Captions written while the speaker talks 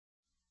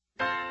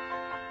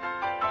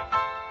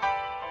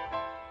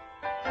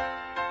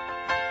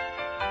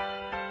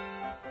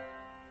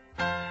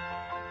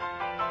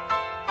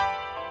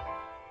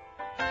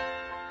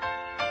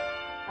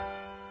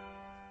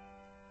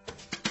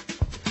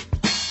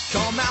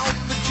Come out,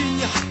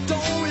 Virginia,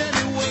 don't let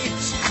me wait.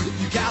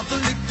 You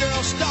Catholic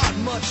girls start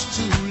much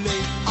too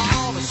late.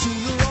 Oh, but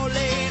sooner or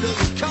later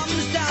it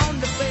comes down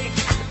to fate.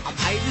 I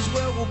might as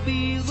well will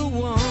be the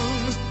one.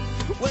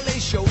 Well, they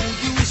showed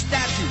you a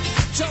statue,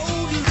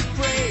 told you to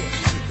pray.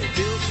 They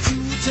built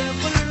you a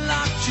temple and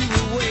locked you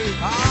away.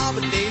 Ah,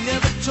 but they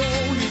never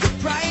told you the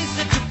price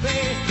that you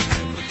pay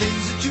for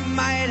things that you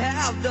might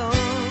have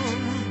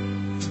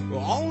done.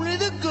 Only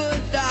the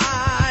good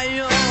die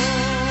young.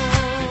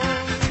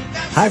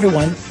 Hi,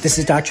 everyone. This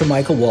is Dr.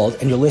 Michael Wald,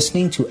 and you're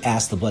listening to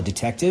Ask the Blood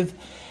Detective.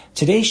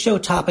 Today's show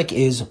topic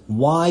is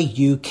why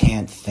you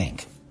can't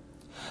think.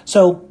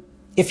 So,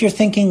 if you're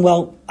thinking,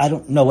 well, I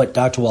don't know what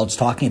Dr. Wald's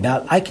talking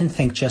about, I can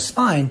think just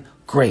fine,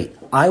 great.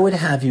 I would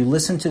have you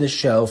listen to the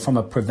show from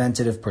a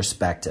preventative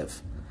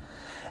perspective.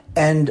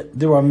 And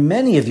there are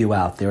many of you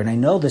out there, and I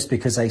know this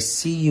because I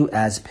see you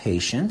as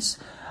patients,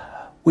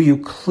 where you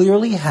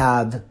clearly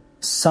have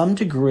some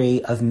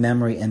degree of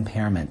memory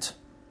impairment.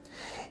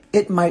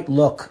 It might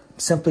look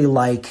simply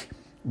like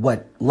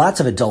what lots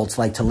of adults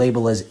like to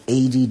label as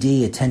ADD,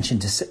 attention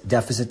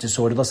deficit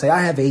disorder. They'll say,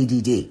 I have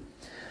ADD.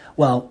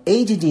 Well,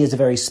 ADD is a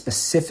very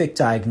specific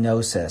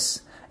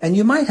diagnosis, and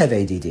you might have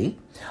ADD,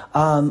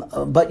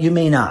 but you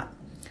may not.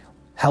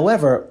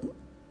 However,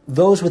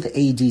 those with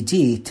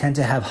ADD tend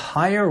to have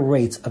higher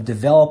rates of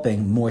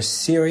developing more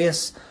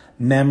serious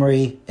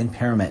memory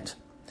impairment.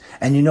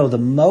 And you know the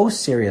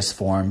most serious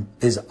form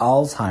is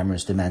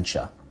Alzheimer's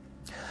dementia.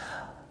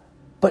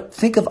 But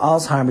think of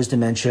Alzheimer's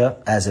dementia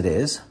as it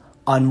is.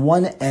 On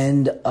one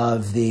end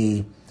of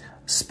the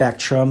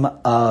spectrum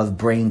of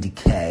brain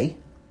decay,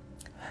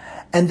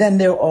 and then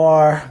there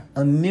are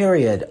a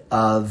myriad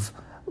of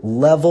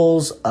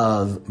levels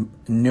of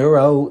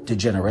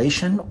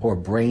neurodegeneration or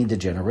brain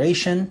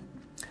degeneration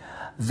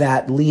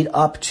that lead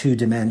up to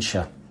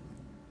dementia.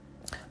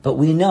 But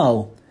we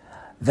know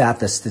that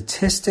the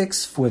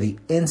statistics for the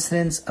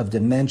incidence of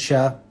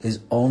dementia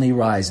is only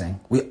rising.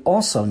 We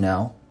also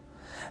know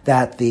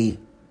that the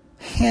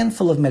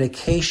handful of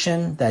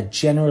medication that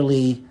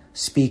generally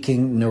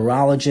speaking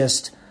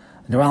neurologists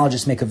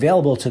make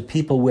available to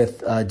people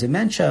with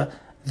dementia,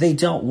 they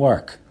don't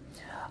work.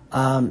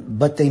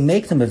 But they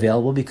make them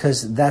available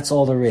because that's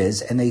all there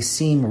is, and they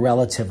seem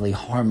relatively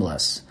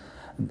harmless.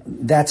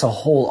 That's a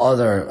whole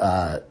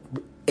other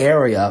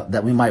area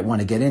that we might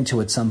want to get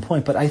into at some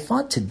point. But I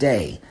thought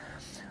today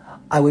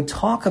I would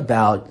talk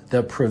about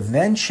the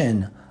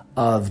prevention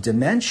of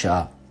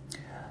dementia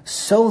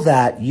so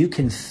that you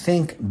can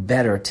think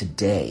better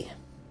today.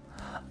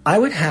 I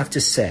would have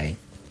to say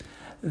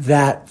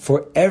that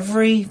for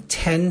every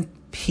 10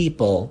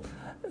 people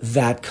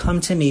that come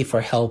to me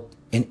for help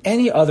in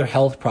any other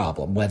health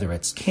problem, whether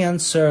it's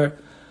cancer,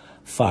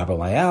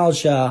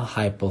 fibromyalgia,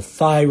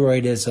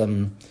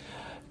 hypothyroidism,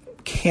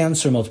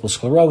 cancer, multiple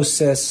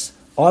sclerosis,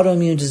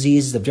 autoimmune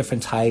diseases of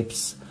different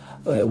types,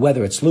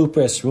 whether it's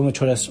lupus,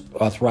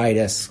 rheumatoid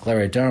arthritis,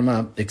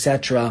 scleroderma,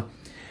 etc.,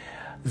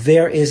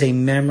 there is a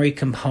memory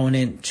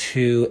component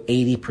to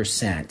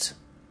 80%.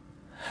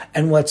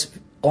 And what's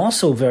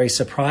also very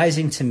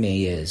surprising to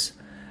me is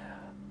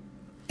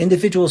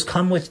individuals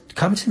come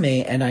to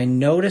me and I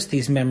notice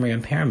these memory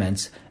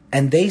impairments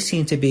and they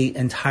seem to be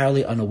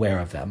entirely unaware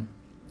of them.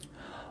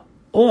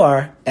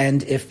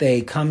 And if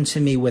they come to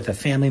me with a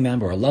family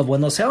member or a loved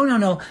one, they'll say, oh,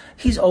 no,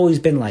 he's always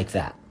been like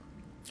that.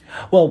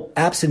 Well,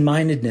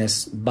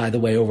 absent-mindedness, by the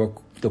way, over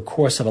the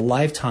course of a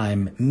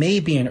lifetime may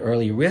be an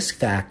early risk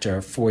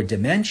factor for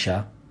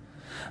dementia,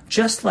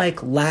 just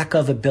like lack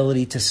of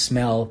ability to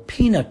smell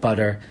peanut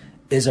butter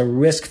is a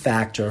risk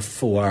factor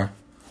for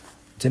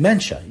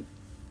dementia.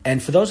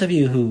 And for those of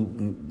you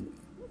who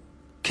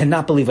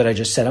cannot believe what I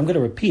just said, I'm going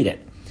to repeat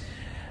it.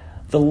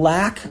 The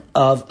lack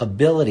of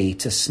ability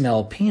to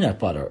smell peanut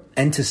butter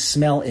and to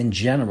smell in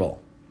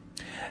general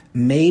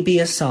may be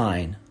a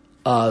sign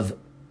of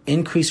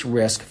increased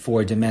risk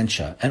for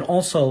dementia and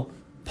also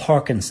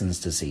Parkinson's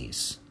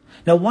disease.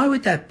 Now, why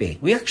would that be?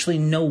 We actually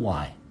know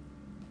why.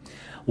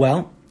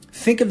 Well,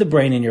 think of the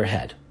brain in your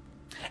head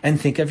and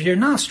think of your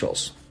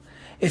nostrils.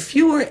 If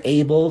you were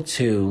able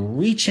to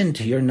reach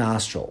into your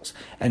nostrils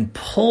and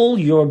pull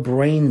your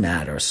brain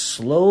matter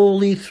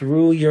slowly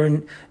through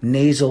your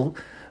nasal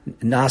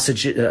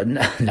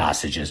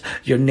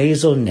your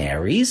nasal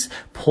nares,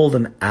 pull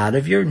them out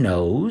of your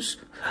nose,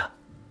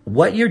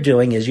 what you're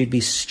doing is you'd be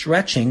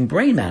stretching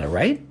brain matter,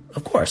 right?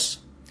 Of course.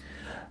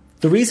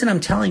 The reason I'm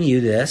telling you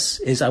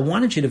this is I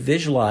wanted you to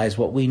visualize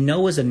what we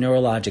know is a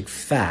neurologic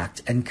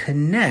fact and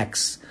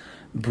connects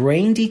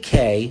brain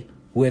decay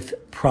with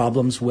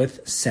problems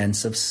with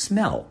sense of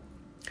smell.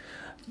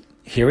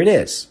 Here it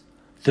is.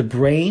 The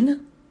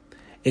brain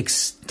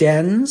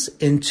extends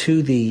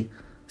into the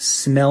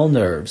smell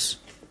nerves.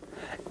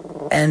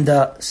 And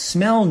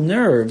smell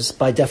nerves,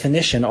 by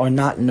definition, are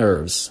not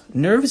nerves.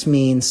 Nerves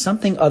mean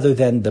something other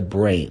than the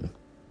brain.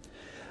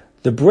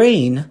 The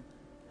brain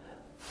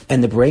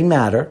and the brain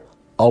matter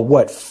are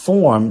what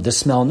form the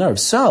smell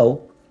nerves.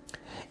 So,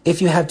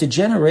 if you have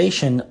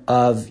degeneration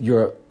of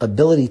your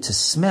ability to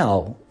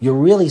smell, you're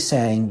really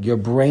saying your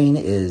brain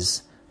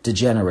is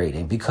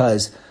degenerating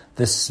because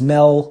the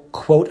smell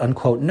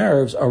quote-unquote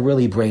nerves are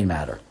really brain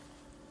matter.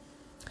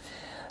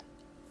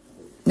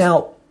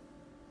 Now,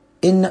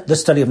 in the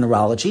study of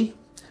neurology,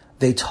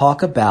 they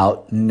talk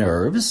about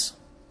nerves,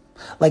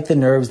 like the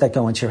nerves that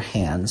go into your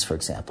hands, for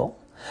example.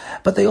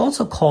 But they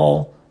also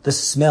call the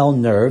smell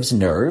nerves,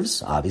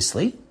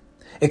 obviously,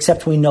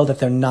 except we know that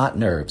they're not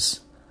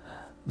nerves.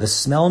 The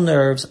smell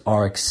nerves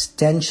are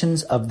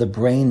extensions of the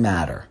brain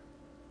matter.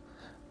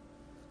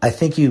 I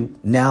think you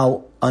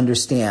now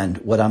understand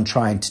what I'm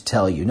trying to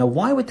tell you. Now,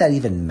 why would that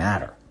even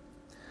matter?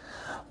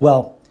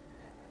 Well,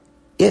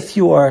 if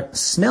your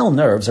smell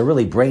nerves are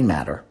really brain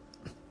matter,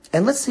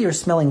 and let's say you're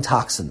smelling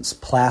toxins,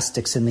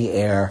 plastics in the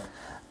air,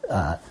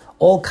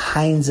 all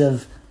kinds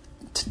of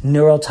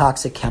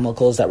neurotoxic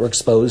chemicals that we're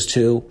exposed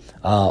to,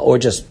 or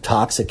just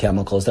toxic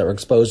chemicals that we're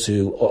exposed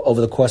to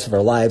over the course of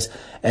our lives,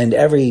 and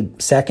every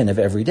second of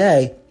every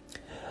day,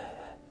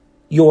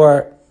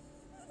 your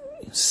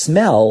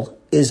smell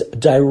is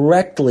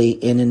directly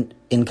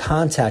in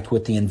contact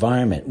with the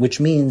environment, which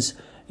means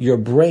your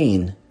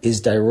brain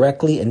is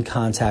directly in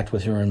contact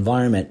with your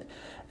environment.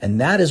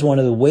 And that is one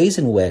of the ways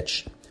in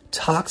which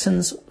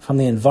toxins from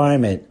the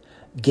environment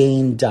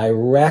gain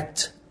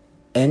direct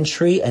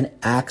entry and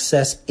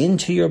access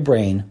into your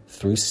brain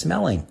through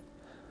smelling.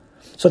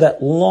 So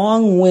that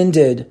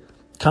long-winded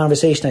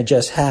conversation I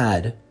just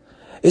had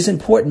is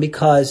important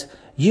because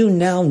you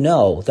now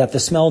know that the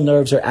smell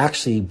nerves are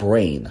actually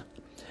brain.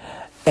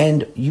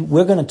 And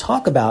we're going to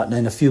talk about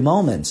in a few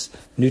moments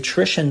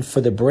nutrition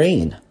for the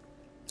brain,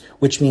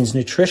 which means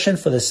nutrition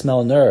for the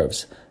smell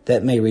nerves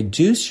that may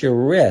reduce your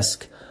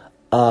risk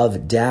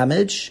of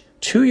damage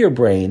to your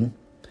brain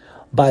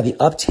by the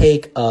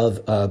uptake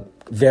of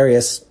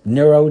various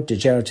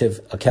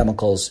neurodegenerative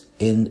chemicals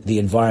in the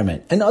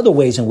environment and other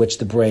ways in which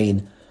the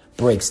brain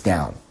breaks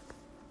down.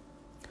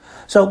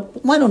 So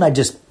why don't I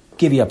just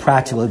give you a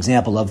practical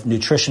example of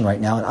nutrition right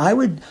now? And I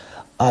would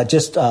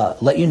just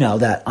let you know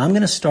that I'm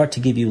going to start to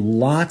give you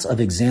lots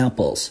of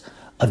examples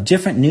of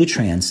different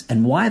nutrients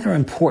and why they're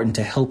important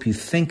to help you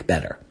think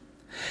better.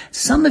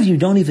 Some of you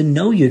don't even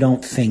know you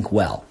don't think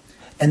well.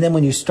 And then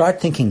when you start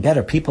thinking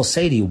better, people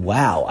say to you,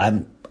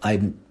 wow,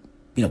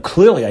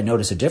 clearly I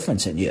notice a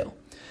difference in you.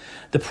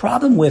 The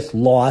problem with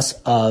loss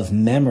of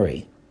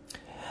memory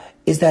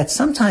is that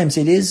sometimes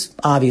it is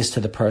obvious to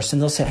the person.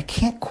 They'll say, I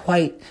can't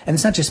quite, and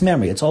it's not just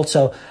memory, it's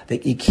also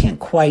that you can't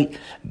quite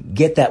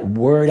get that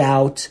word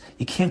out.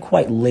 You can't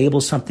quite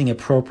label something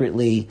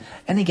appropriately.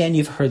 And again,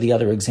 you've heard the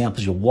other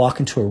examples. You walk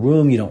into a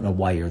room, you don't know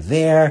why you're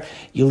there.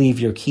 You leave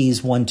your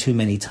keys one too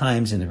many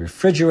times in the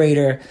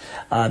refrigerator.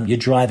 You're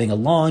driving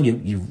along,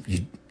 you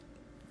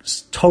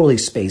totally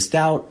spaced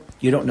out.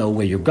 You don't know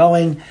where you're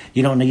going.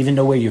 You don't even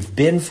know where you've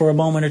been for a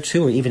moment or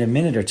two or even a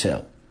minute or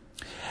two.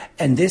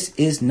 And this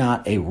is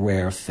not a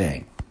rare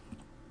thing.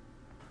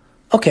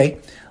 Okay,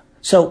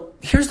 so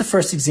here's the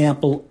first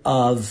example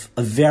of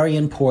a very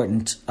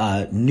important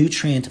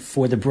nutrient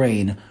for the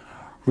brain,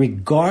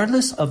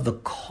 regardless of the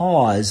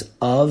cause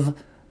of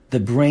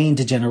the brain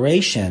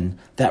degeneration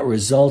that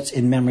results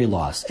in memory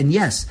loss. And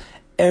yes,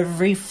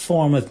 every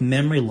form of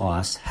memory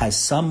loss has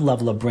some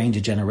level of brain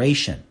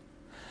degeneration.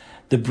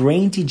 The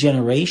brain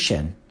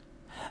degeneration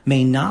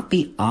may not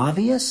be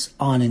obvious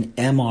on an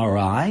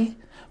MRI,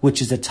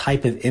 which is a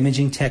type of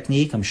imaging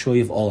technique. I'm sure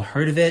you've all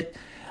heard of it.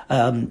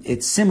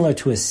 It's similar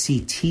to a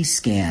CT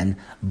scan,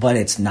 but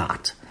it's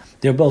not.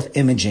 They're both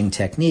imaging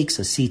techniques.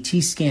 A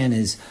CT scan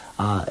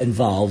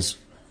involves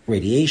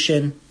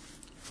radiation,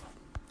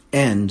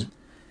 and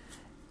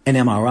an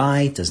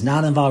MRI does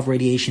not involve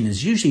radiation.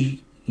 Is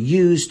usually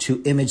used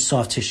to image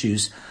soft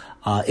tissues,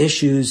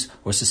 issues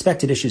or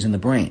suspected issues in the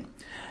brain.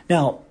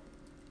 Now,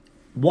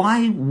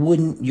 why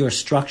wouldn't your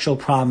structural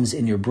problems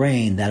in your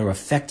brain that are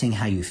affecting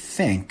how you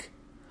think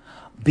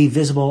be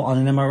visible on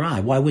an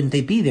MRI? Why wouldn't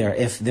they be there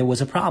if there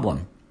was a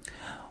problem?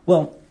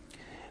 Well,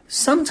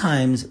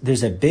 sometimes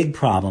there's a big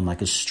problem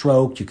like a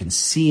stroke. You can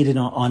see it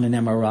on an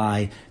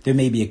MRI. There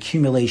may be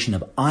accumulation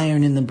of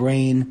iron in the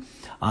brain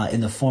in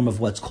the form of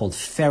what's called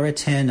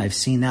ferritin. I've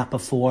seen that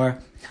before.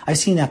 I've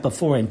seen that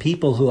before in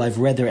people who I've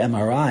read their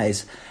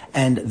MRIs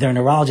and their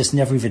neurologist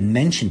never even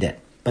mentioned it,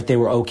 but they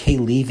were okay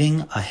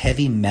leaving a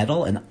heavy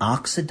metal, an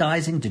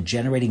oxidizing,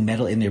 degenerating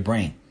metal in their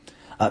brain.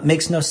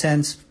 Makes no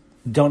sense.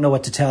 Don't know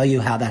what to tell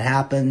you how that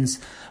happens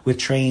with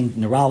trained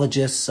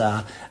neurologists.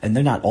 And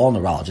they're not all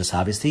neurologists,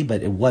 obviously,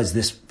 but it was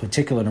this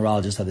particular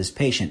neurologist of this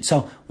patient.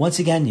 So once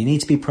again, you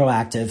need to be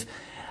proactive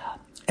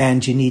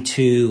and you need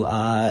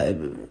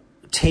to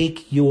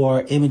take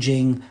your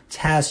imaging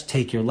test,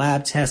 take your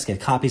lab test, get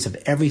copies of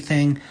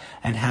everything,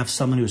 and have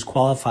someone who's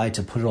qualified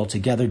to put it all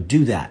together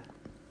do that.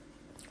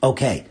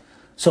 Okay.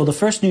 So the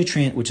first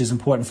nutrient, which is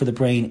important for the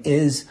brain,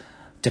 is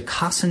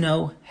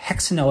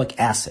docosahexaenoic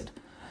acid.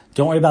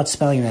 Don't worry about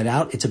spelling that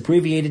out. It's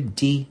abbreviated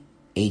DHA.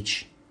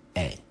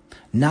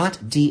 Not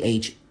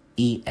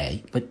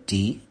DHEA, but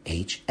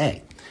DHA.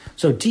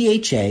 So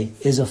DHA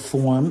is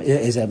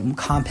a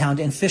compound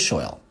in fish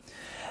oil.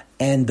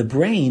 And the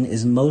brain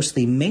is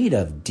mostly made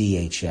of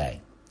DHA.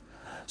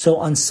 So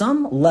on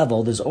some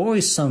level, there's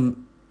always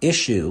some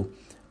issue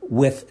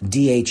with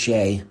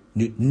DHA,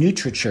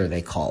 Nutriture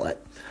they call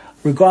it,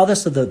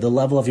 regardless of the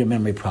level of your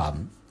memory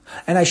problem.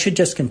 And I should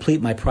just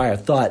complete my prior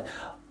thought.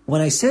 When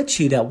I said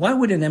to you that why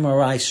would an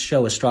MRI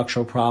show a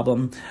structural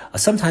problem?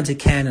 Sometimes it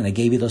can, and I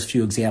gave you those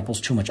few examples,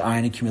 too much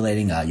iron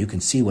accumulating. You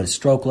can see what a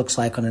stroke looks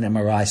like on an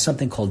MRI,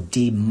 something called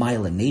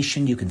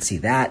demyelination, you can see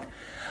that.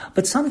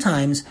 But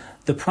sometimes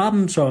the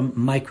problems are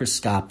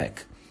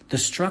microscopic. The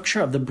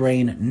structure of the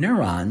brain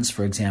neurons,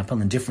 for example,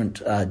 and different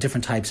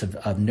types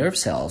of nerve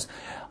cells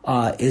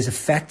is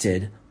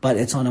affected, but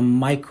it's on a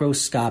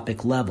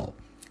microscopic level.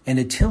 And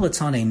until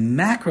it's on a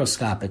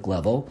macroscopic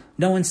level,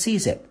 no one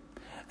sees it.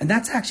 And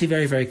that's actually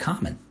very, very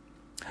common.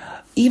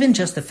 Even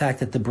just the fact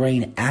that the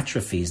brain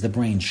atrophies, the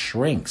brain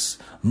shrinks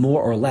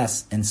more or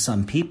less in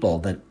some people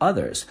than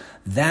others,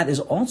 that is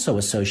also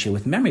associated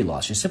with memory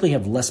loss. You simply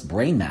have less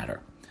brain matter.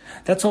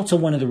 That's also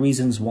one of the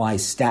reasons why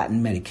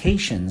statin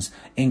medications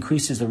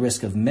increases the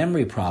risk of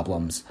memory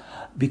problems,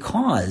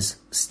 because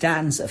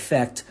statins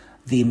affect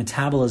the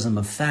metabolism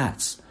of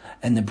fats,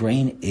 and the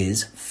brain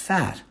is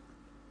fat.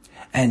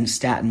 And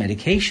statin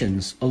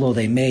medications, although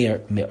they may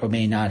or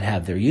may not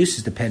have their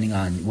uses depending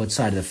on what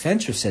side of the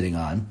fence you're sitting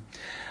on,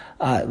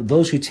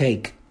 those who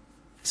take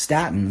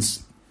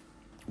statins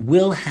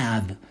will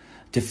have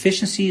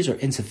deficiencies or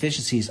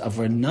insufficiencies of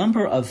a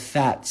number of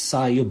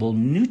fat-soluble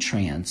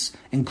nutrients,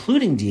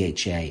 including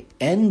DHA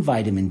and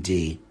vitamin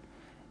D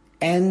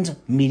and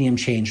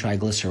medium-chain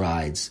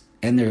triglycerides,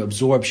 and their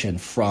absorption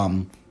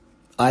from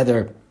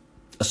either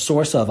a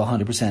source of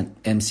 100%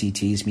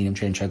 MCTs,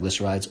 medium-chain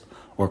triglycerides,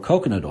 or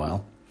coconut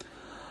oil,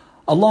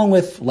 along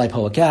with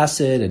lipoic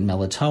acid and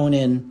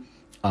melatonin.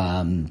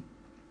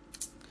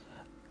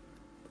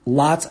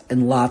 Lots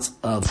and lots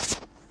of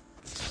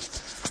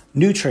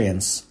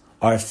nutrients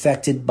are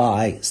affected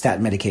by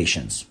statin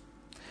medications.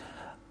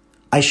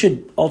 I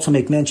should also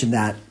make mention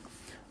that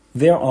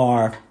there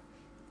are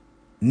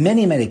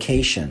many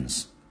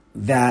medications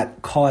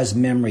that cause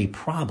memory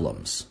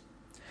problems.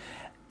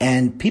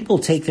 And people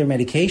take their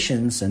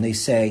medications and they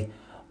say,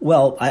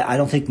 well, I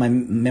don't think my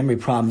memory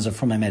problems are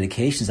from my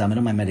medications. I've been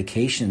on my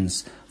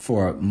medications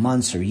for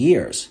months or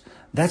years.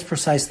 That's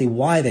precisely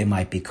why they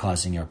might be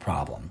causing your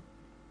problem,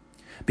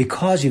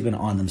 because you've been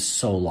on them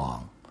so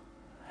long.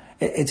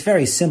 It's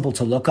very simple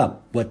to look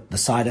up what the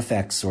side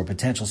effects or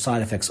potential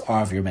side effects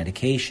are of your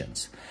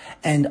medications.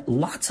 And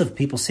lots of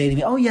people say to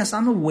me, oh, yes,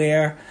 I'm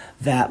aware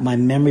that my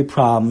memory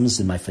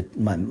problems and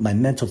my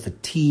mental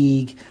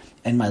fatigue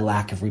and my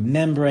lack of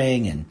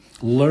remembering and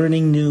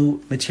learning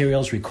new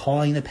materials,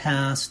 recalling the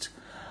past.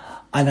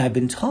 And I've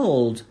been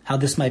told how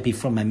this might be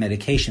from my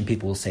medication,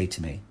 people will say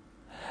to me.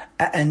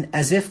 And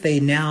as if they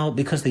now,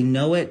 because they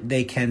know it,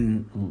 they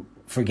can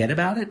forget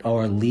about it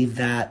or leave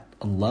that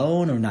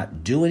alone or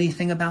not do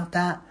anything about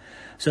that.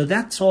 So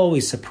that's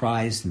always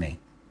surprised me.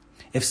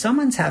 If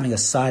someone's having a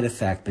side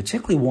effect,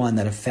 particularly one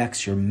that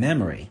affects your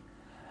memory,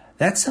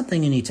 that's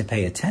something you need to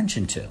pay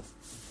attention to.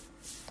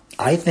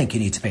 I think you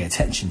need to pay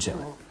attention to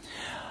it.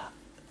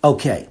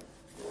 Okay,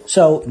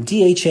 so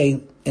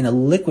DHA in a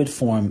liquid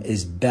form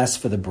is best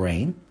for the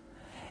brain.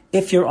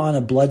 If you're on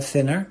a blood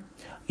thinner,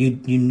 you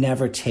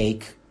never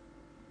take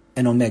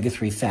an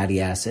omega-3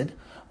 fatty acid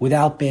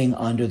without being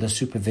under the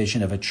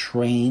supervision of a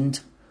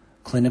trained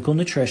clinical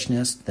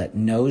nutritionist that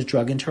knows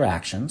drug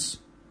interactions,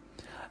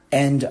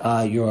 and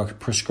your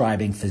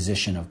prescribing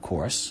physician, of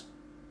course.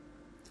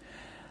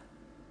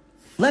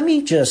 Let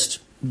me just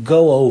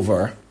go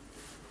over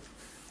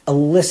a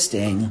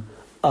listing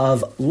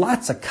of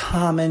lots of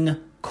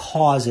common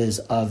causes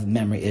of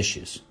memory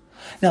issues.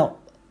 Now,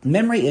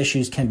 memory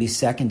issues can be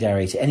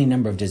secondary to any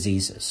number of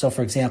diseases. So,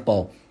 for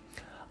example,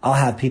 I'll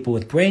have people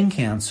with brain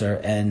cancer,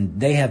 and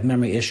they have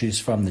memory issues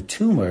from the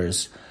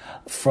tumors,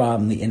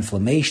 from the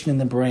inflammation in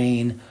the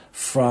brain,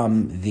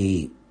 from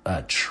the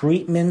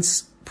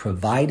treatments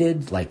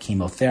provided, like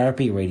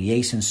chemotherapy,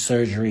 radiation,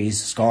 surgeries,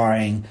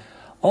 scarring,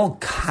 all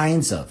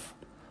kinds of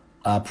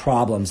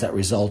problems that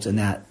result in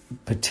that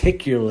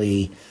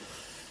particularly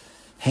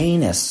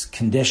heinous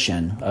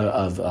condition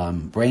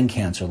of brain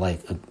cancer,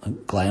 like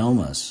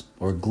gliomas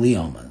or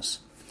gliomas,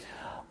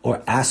 or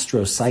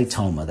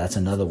astrocytoma. That's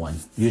another one,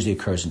 usually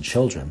occurs in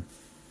children.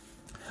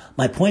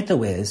 My point,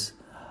 though, is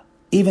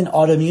even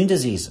autoimmune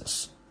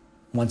diseases,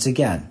 once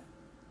again,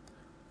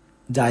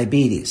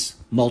 diabetes,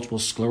 multiple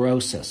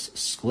sclerosis,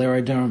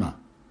 scleroderma,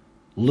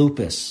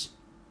 lupus,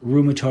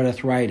 rheumatoid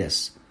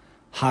arthritis,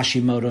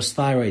 Hashimoto's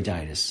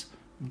thyroiditis,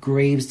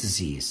 Graves'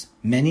 disease,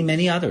 many,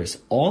 many others.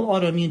 All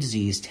autoimmune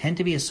disease tend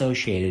to be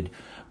associated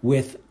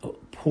with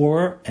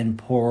poorer and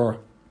poorer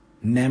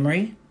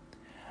memory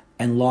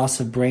and loss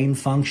of brain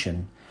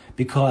function,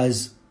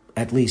 because,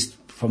 at least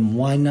from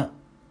one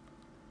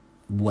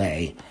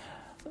way,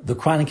 the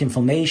chronic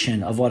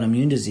inflammation of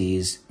autoimmune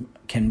disease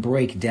can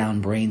break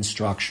down brain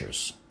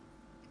structures.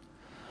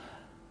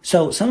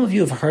 So some of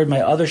you have heard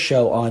my other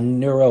show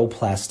on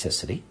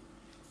neuroplasticity.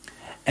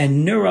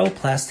 And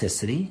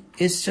neuroplasticity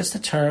is just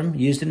a term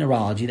used in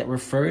neurology that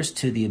refers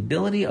to the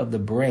ability of the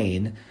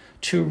brain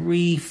to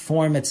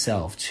reform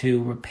itself,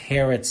 to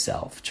repair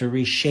itself, to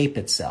reshape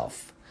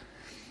itself.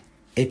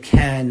 It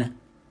can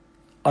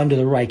under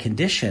the right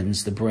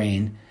conditions, the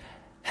brain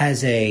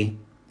has a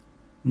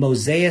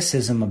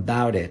mosaicism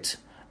about it,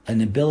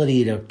 an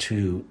ability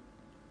to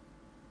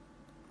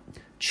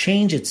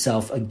change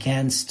itself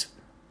against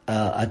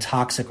a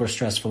toxic or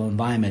stressful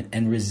environment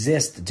and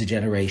resist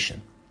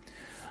degeneration.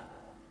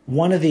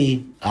 One of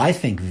I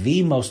think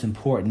the most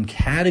important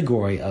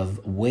category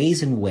of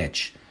ways in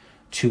which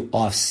to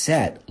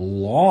offset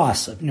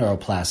loss of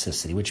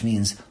neuroplasticity, which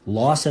means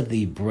loss of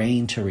the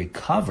brain to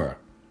recover,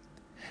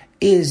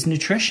 is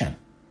nutrition.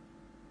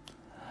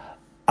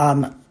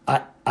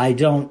 I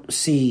don't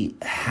see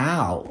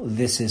how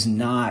this is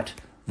not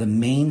the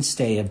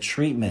mainstay of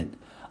treatment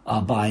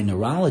by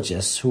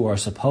neurologists who are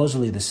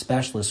supposedly the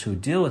specialists who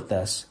deal with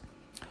this.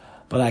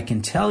 But I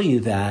can tell you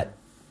that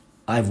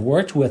I've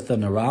worked with a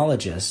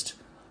neurologist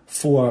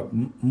for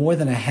more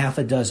than a half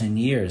a dozen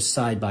years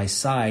side by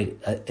side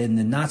in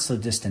the not so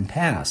distant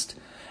past,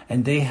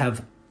 and they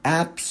have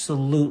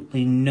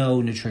absolutely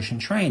no nutrition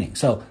training.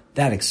 So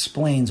that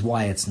explains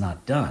why it's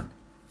not done.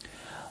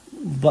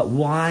 But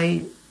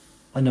why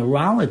a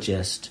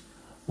neurologist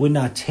would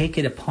not take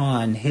it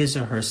upon his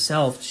or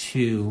herself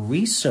to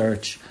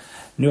research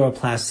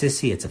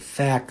neuroplasticity, its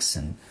effects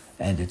and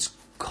its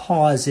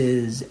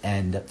causes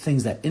and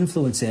things that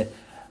influence it,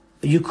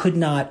 you could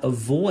not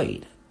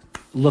avoid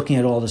looking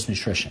at all this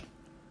nutrition.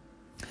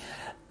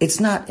 It's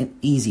not an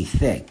easy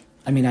thing.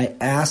 I mean, I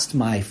asked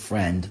my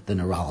friend, the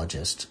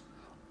neurologist,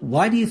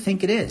 why do you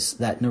think it is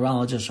that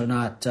neurologists are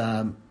not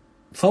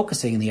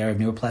focusing in the area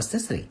of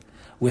neuroplasticity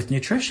with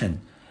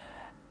nutrition?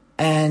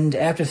 And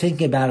after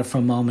thinking about it for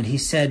a moment, he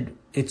said,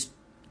 it's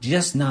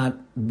just not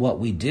what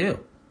we do.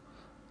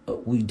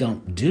 We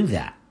don't do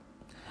that.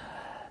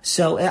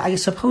 So I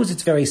suppose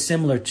it's very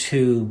similar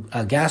to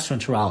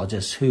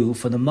gastroenterologists who,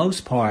 for the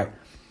most part,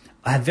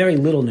 have very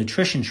little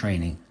nutrition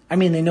training. I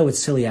mean, they know what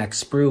celiac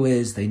sprue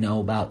is. They know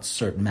about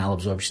certain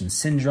malabsorption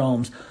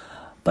syndromes.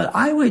 But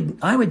I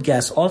would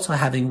guess, also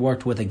having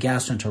worked with a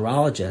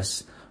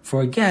gastroenterologist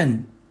for,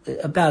 again,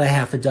 about a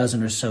half a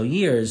dozen or so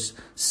years,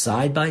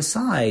 side by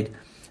side,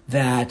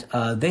 that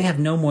they have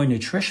no more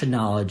nutrition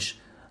knowledge.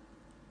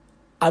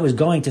 I was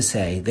going to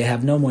say they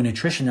have no more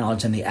nutrition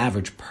knowledge than the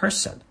average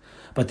person.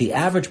 But the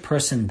average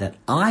person that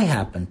I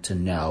happen to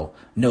know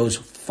knows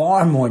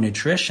far more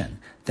nutrition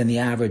than the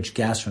average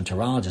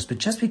gastroenterologist. But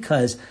just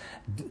because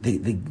the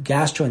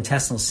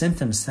gastrointestinal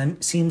symptoms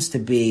seems to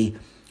be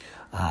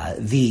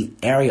the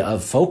area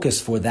of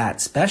focus for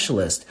that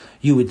specialist,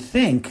 you would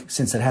think,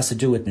 since it has to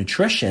do with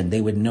nutrition,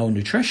 they would know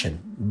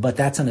nutrition. But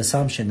that's an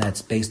assumption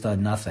that's based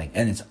on nothing,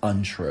 and it's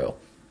untrue.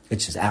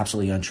 It's just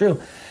absolutely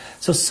untrue.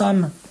 So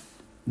some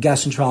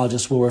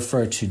gastroenterologists will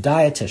refer to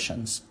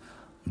dietitians.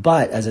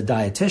 But as a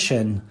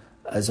dietitian,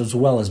 as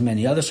well as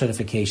many other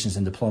certifications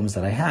and diplomas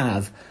that I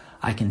have,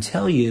 I can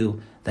tell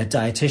you that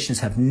dietitians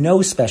have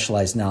no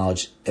specialized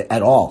knowledge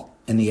at all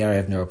in the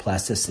area of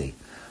neuroplasticity.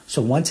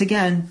 So once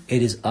again,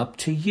 it is up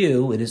to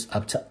you, it is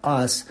up to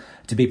us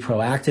to be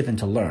proactive and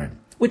to learn,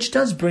 which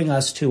does bring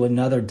us to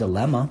another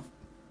dilemma.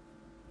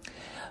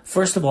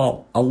 First of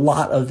all, a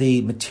lot of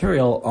the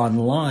material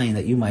online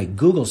that you might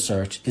Google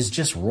search is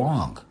just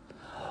wrong,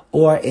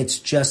 or it's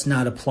just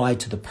not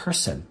applied to the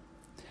person.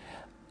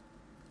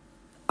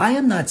 I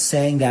am not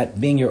saying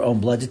that being your own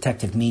blood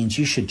detective means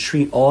you should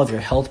treat all of your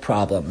health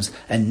problems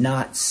and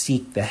not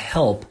seek the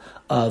help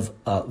of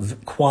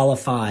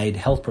qualified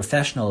health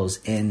professionals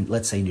in,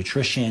 let's say,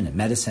 nutrition and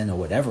medicine or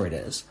whatever it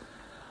is.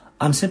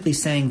 I'm simply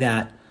saying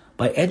that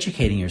by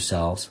educating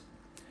yourselves,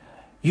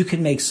 you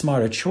can make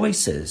smarter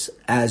choices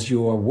as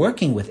you're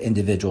working with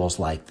individuals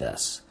like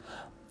this.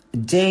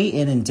 Day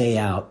in and day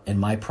out in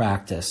my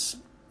practice,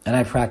 and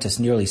I practice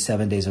nearly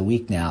 7 days a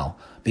week now,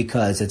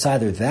 because it's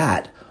either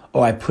that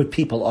or I put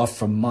people off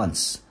for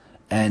months,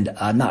 and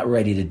I'm not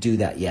ready to do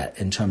that yet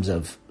in terms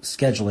of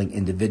scheduling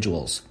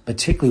individuals,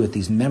 particularly with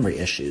these memory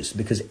issues,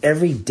 because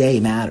every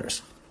day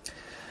matters.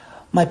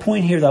 My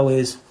point here, though,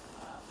 is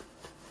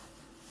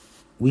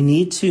we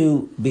need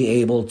to be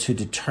able to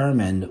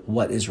determine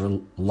what is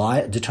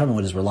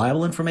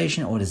reliable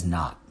information and what is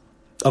not.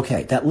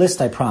 Okay, that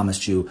list I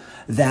promised you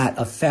that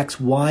affects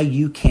why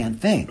you can't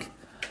think.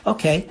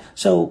 Okay,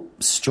 so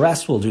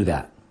stress will do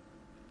that.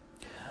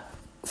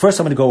 First,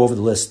 I'm going to go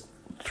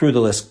through the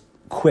list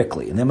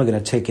quickly, and then we're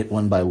going to take it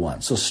one by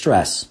one. So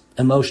stress,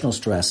 emotional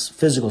stress,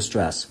 physical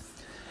stress,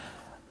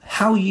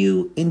 how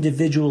you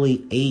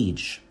individually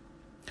age.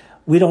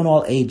 We don't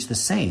all age the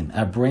same.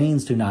 Our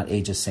brains do not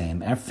age the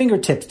same. Our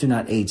fingertips do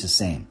not age the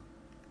same.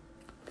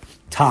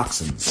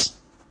 Toxins.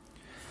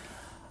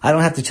 I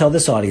don't have to tell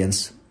this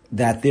audience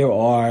that there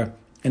are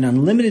an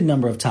unlimited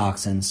number of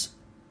toxins.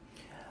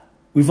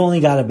 We've only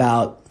got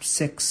about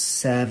 6,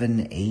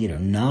 7, 8, or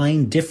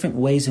 9 different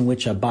ways in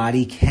which our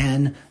body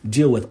can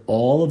deal with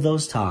all of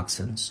those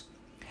toxins.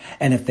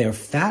 And if they're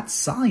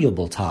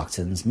fat-soluble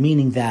toxins,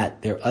 meaning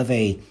that they're of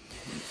a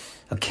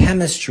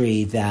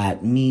chemistry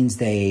that means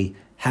they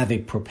have a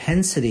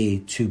propensity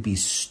to be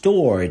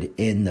stored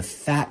in the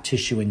fat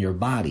tissue in your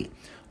body,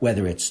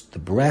 whether it's the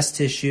breast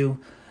tissue,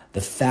 the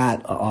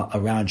fat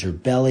around your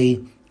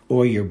belly,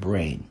 or your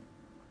brain.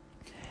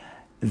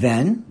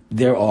 Then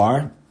there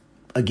are,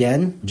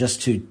 again,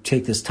 just to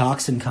take this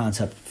toxin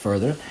concept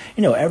further,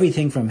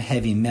 everything from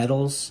heavy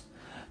metals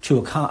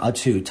to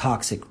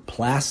toxic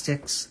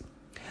plastics,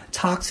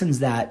 toxins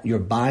that your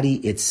body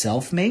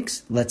itself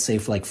makes, let's say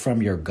like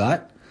from your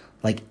gut,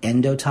 like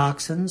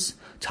endotoxins,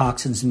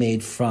 toxins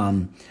made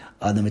from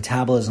the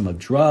metabolism of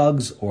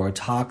drugs, or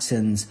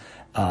toxins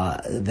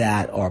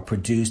that are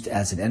produced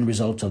as an end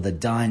result of the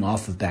dying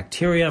off of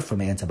bacteria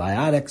from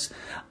antibiotics.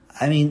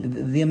 I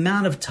mean, the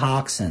amount of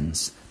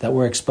toxins that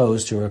we're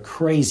exposed to are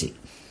crazy.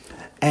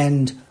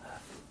 And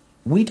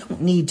we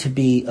don't need to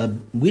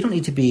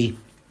be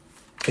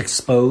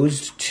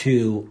exposed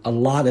to a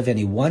lot of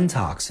any one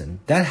toxin.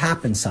 That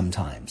happens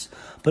sometimes.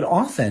 But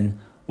often,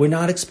 we're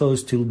not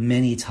exposed to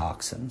many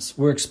toxins.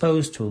 We're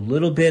exposed to a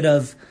little bit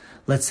of,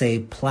 let's say,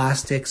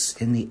 plastics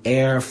in the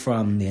air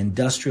from the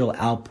industrial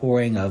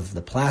outpouring of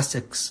the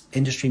plastics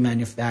industry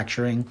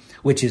manufacturing,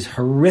 which is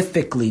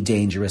horrifically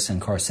dangerous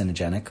and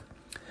carcinogenic,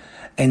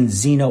 and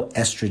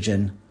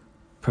xenoestrogen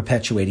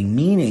perpetuating,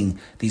 meaning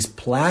these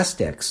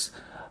plastics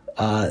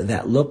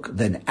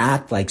that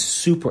act like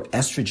super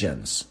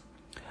estrogens.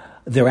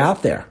 They're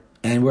out there,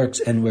 and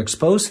we're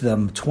exposed to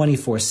them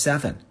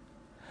 24/7.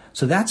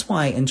 So that's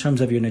why, in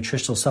terms of your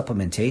nutritional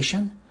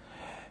supplementation,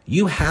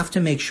 you have to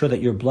make sure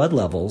that your blood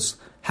levels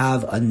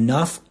have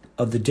enough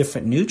of the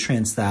different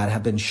nutrients that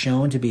have been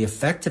shown to be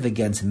effective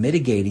against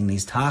mitigating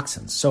these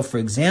toxins. So, for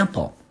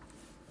example,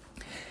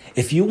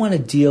 if you want to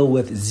deal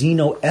with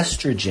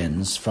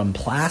xenoestrogens from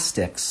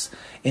plastics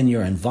in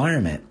your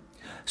environment,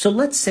 so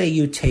let's say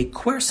you take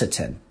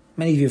quercetin.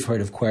 Many of you have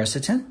heard of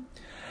quercetin,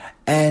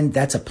 and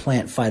that's a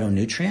plant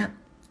phytonutrient.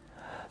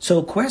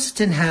 So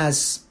quercetin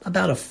has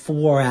about a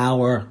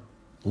 4-hour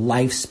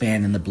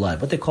lifespan in the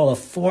blood, what they call a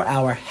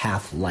 4-hour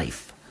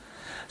half-life.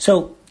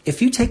 So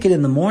if you take it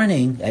in the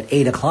morning at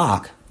 8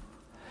 o'clock,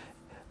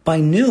 by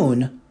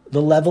noon,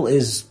 the level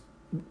is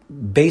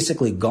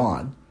basically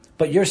gone,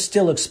 but you're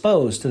still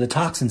exposed to the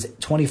toxins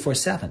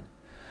 24/7.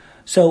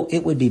 So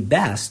it would be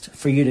best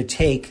for you to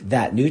take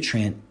that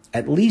nutrient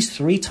at least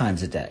 3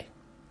 times a day.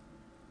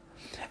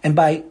 And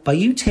by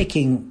you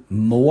taking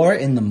more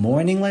in the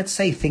morning, let's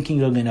say, thinking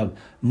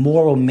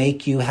more will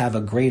make you have a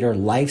greater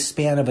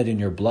lifespan of it in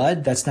your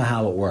blood, that's not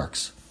how it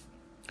works.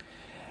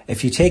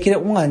 If you take it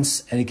at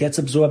once and it gets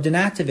absorbed and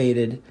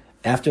activated,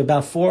 after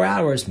about 4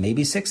 hours,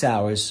 maybe 6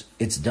 hours,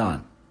 it's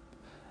done.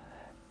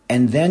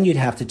 And then you'd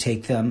have to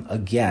take them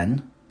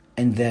again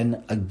and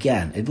then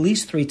again, at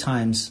least 3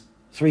 times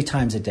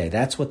a day.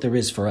 That's what there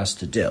is for us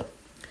to do.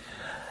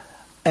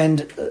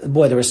 And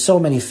boy, there are so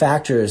many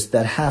factors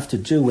that have to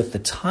do with the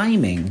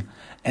timing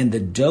and the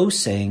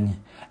dosing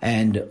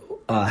and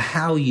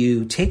how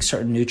you take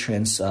certain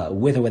nutrients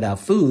with or without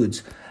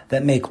foods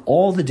that make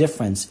all the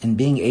difference in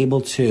being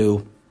able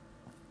to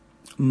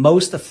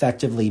most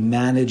effectively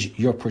manage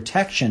your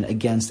protection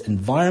against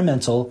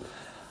environmental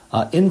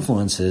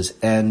influences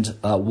and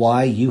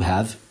why you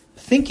have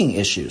thinking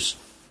issues.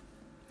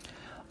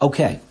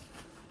 Okay,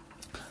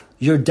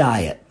 your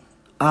diet.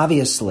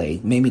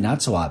 Obviously, maybe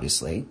not so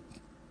obviously,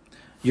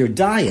 your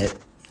diet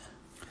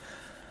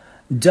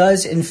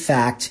does in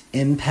fact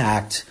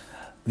impact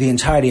the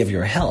entirety of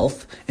your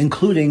health,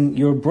 including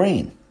your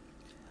brain.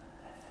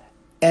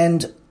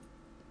 And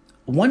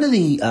one of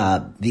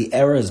the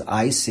errors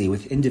I see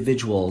with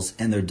individuals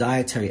and their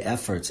dietary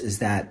efforts is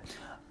that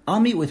I'll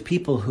meet with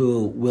people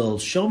who will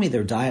show me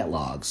their diet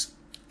logs,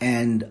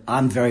 and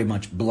I'm very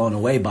much blown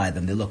away by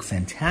them. They look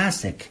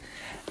fantastic.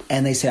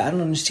 And they say, I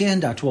don't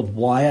understand, Dr. Wald,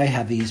 why I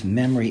have these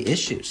memory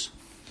issues.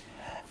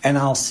 And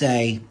I'll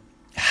say,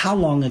 how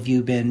long have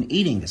you been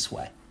eating this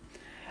way?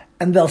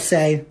 And they'll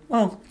say,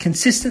 well,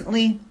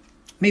 consistently,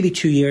 maybe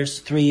 2 years,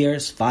 3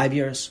 years, 5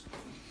 years.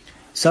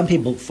 Some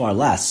people far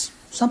less,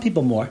 some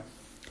people more.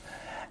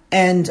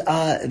 And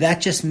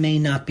that just may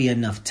not be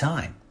enough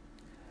time.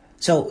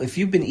 So if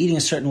you've been eating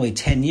a certain way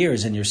 10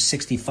 years and you're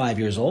 65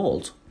 years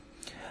old,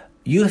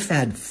 you have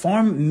had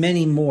far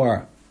many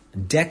more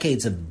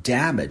decades of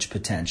damage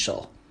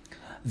potential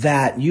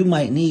that you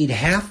might need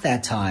half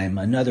that time,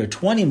 another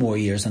 20 more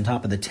years on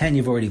top of the 10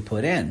 you've already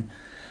put in,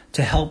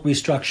 to help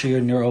restructure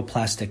your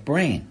neuroplastic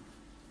brain.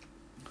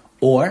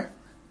 Or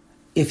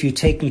if you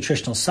take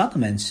nutritional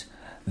supplements,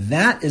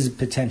 that is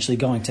potentially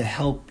going to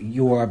help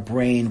your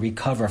brain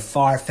recover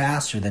far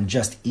faster than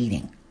just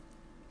eating.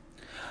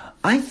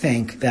 I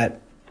think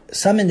that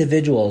some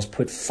individuals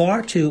put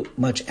far too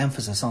much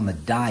emphasis on the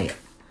diet,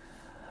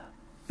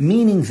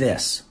 meaning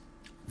this: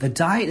 the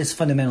diet is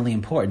fundamentally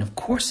important. Of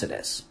course it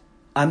is.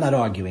 I'm not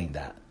arguing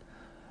that.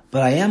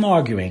 But I am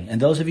arguing,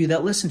 and those of you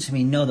that listen to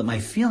me know that my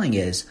feeling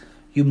is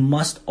you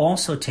must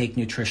also take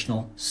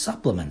nutritional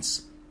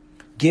supplements.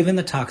 Given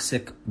the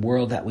toxic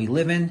world that we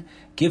live in,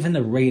 given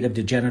the rate of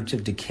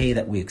degenerative decay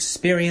that we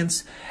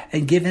experience,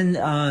 and given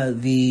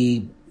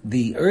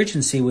the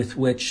urgency with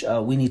which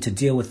we need to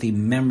deal with the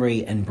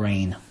memory and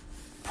brain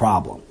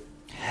problem.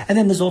 And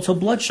then there's also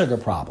blood sugar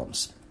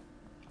problems,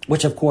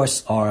 which of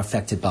course are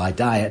affected by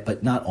diet,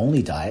 but not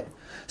only diet.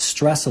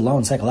 Stress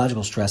alone,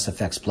 psychological stress,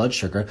 affects blood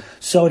sugar.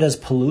 So does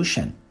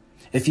pollution.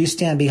 If you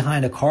stand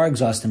behind a car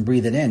exhaust and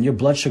breathe it in, your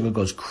blood sugar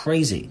goes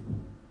crazy.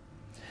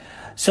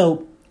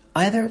 So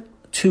either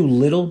too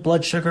little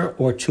blood sugar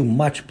or too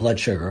much blood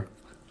sugar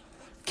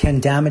can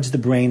damage the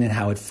brain and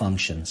how it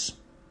functions.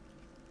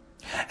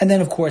 And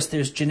then, of course,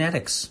 there's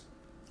genetics.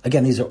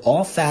 Again, these are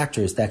all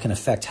factors that can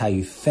affect how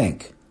you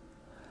think.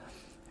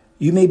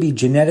 You may be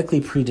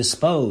genetically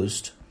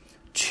predisposed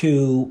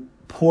to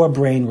poor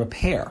brain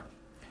repair,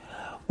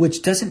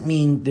 which doesn't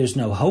mean there's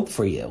no hope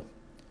for you.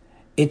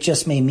 It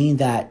just may mean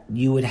that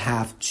you would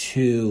have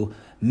to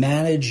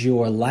manage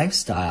your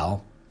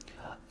lifestyle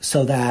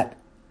so that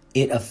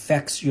it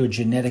affects your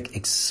genetic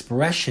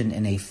expression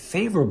in a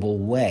favorable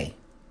way.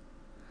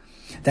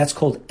 That's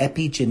called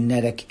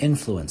epigenetic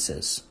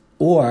influences.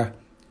 Or,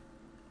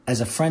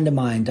 as a friend of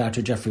mine,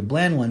 Dr. Jeffrey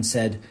Bland, once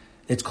said,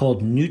 it's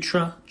called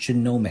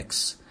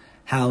nutrigenomics,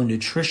 how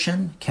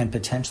nutrition can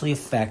potentially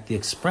affect the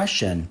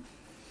expression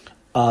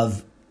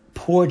of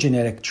poor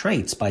genetic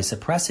traits by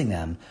suppressing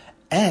them,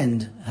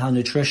 and how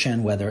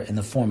nutrition, whether in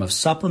the form of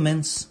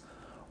supplements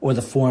or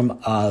the form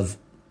of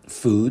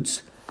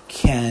foods,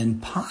 can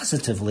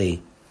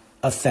positively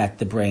affect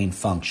the brain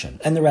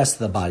function and the rest of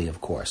the body, of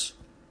course.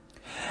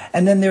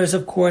 And then there's,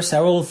 of course,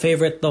 our old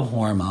favorite, the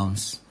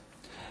hormones.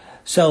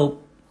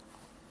 So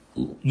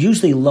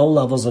usually low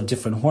levels of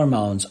different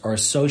hormones are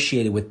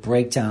associated with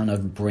breakdown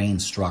of brain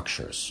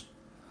structures.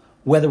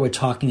 Whether we're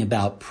talking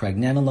about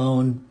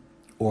pregnenolone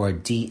or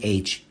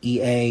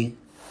DHEA,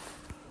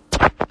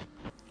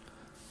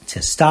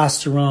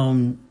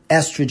 testosterone,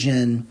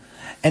 estrogen.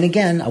 And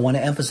again, I want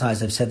to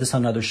emphasize, I've said this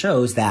on other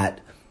shows, that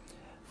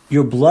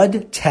your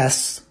blood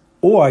tests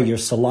or your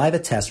saliva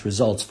test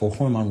results for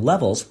hormone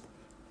levels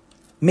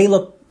may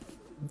look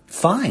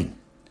fine.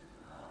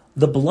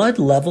 The blood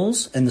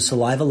levels and the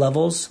saliva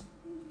levels,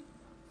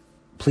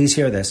 please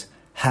hear this,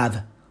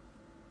 have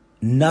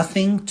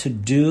nothing to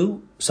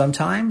do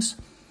sometimes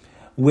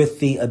with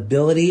the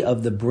ability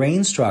of the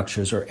brain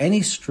structures or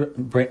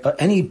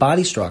any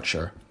body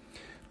structure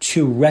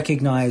to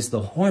recognize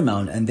the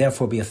hormone and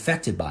therefore be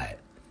affected by it.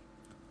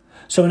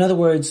 So in other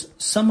words,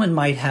 someone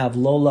might have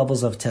low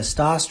levels of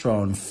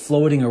testosterone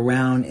floating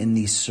around in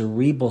the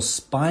cerebral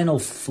spinal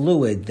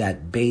fluid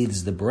that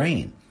bathes the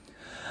brain.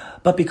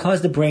 But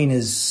because the brain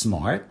is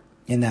smart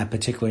in that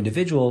particular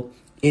individual,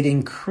 it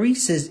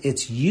increases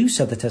its use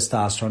of the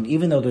testosterone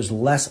even though there's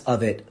less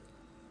of it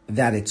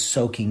that it's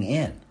soaking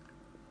in.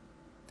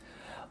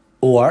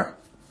 Or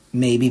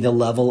maybe the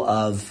level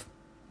of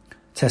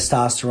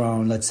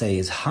testosterone, let's say,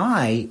 is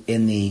high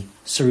in the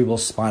cerebral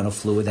spinal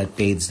fluid that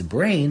bathes the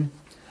brain,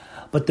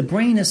 but the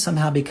brain is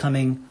somehow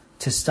becoming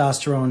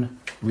testosterone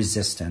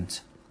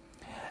resistant.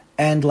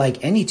 And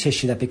like any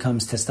tissue that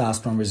becomes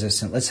testosterone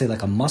resistant, let's say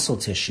like a muscle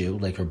tissue,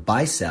 like your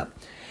bicep,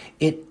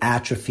 it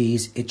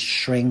atrophies, it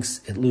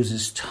shrinks, it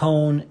loses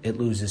tone, it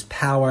loses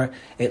power,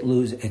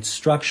 its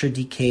structure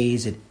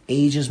decays, it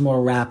ages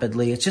more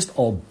rapidly. It's just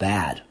all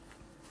bad.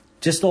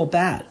 Just all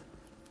bad.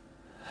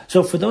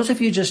 So for those of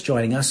you just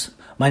joining us,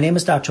 my name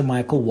is Dr.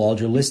 Michael Wald.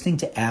 You're listening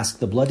to Ask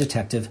the Blood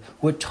Detective.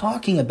 We're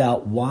talking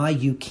about why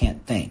you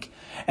can't think.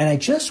 And I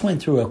just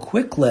went through a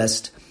quick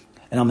list,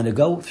 and I'm going to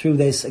go through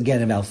this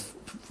again in about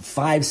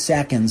 5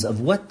 seconds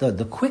of what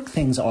the quick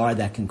things are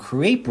that can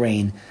create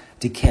brain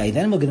decay.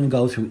 Then we're going to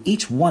go through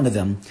each one of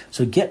them.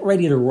 So get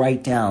ready to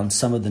write down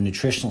some of the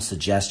nutritional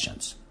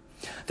suggestions.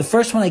 The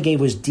first one I gave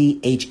was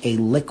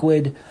DHA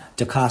liquid,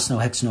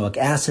 docosahexaenoic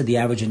acid. The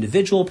average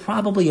individual,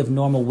 probably of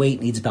normal weight,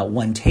 needs about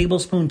 1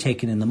 tablespoon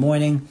taken in the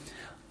morning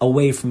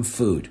away from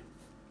food.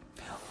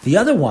 The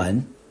other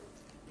one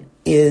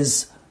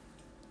is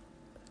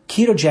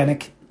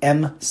ketogenic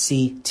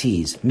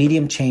MCTs,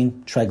 medium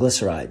chain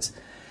triglycerides.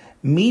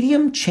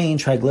 Medium chain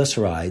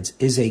triglycerides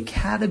is a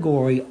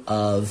category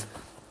of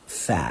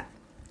fat.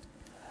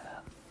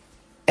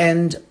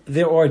 And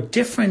there are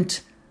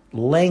different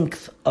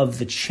length of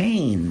the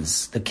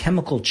chains, the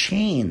chemical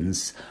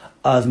chains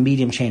of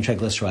medium chain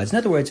triglycerides. In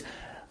other words,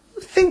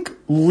 think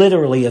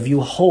literally of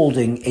you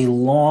holding a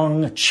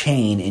long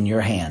chain in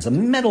your hands, a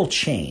metal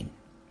chain.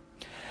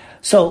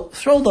 So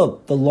throw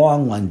the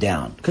long one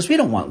down, because we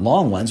don't want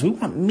long ones, we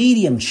want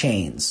medium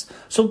chains.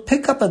 So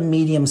pick up a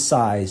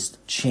medium-sized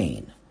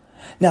chain.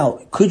 Now,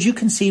 could you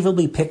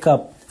conceivably pick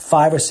up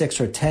 5 or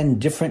 6 or 10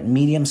 different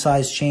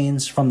medium-sized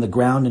chains from the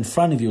ground in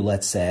front of you,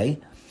 let's say,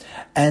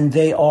 and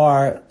they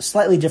are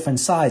slightly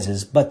different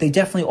sizes, but they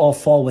definitely all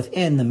fall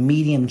within the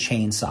medium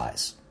chain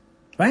size,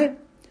 right?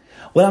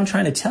 What I'm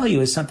trying to tell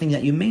you is something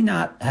that you may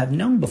not have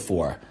known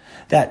before,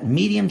 that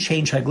medium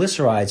chain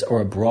triglycerides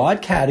are a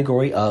broad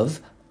category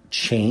of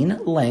chain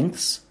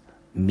lengths,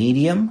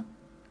 medium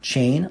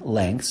chain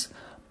lengths,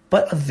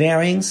 but of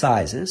varying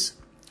sizes.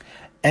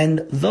 And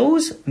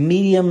those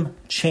medium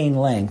chain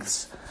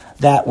lengths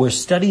that were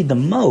studied the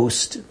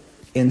most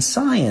in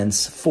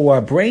science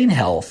for brain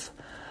health,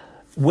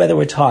 whether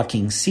we're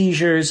talking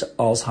seizures,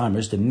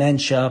 Alzheimer's,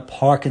 dementia,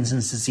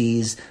 Parkinson's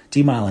disease,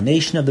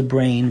 demyelination of the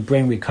brain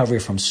recovery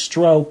from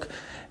stroke,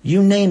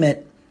 you name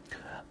it,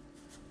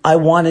 I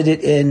wanted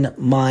it in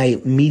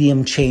my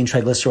medium chain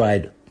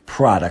triglyceride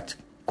product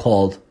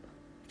called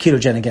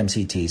ketogenic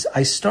MCTs,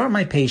 I start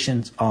my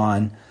patients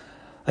on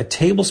a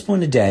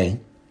tablespoon a day,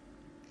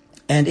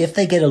 and if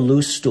they get a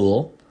loose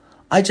stool,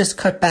 I just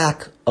cut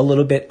back a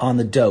little bit on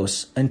the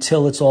dose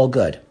until it's all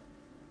good.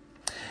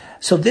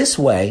 So this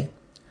way,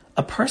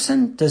 a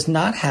person does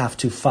not have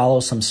to follow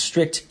some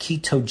strict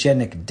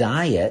ketogenic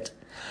diet,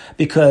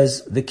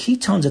 because the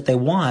ketones that they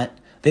want,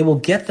 they will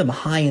get them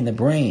high in the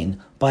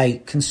brain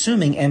by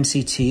consuming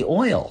MCT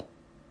oil.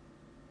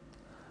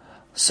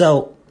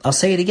 So I'll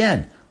say it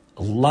again.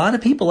 A lot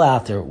of people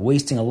out there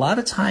wasting a lot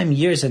of time,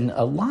 years, and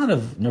a lot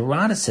of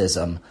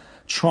neuroticism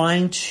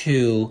trying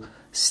to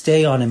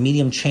stay on a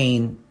medium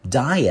chain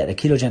diet, a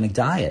ketogenic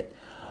diet,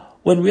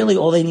 when really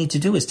all they need to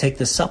do is take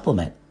the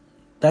supplement.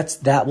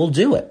 That will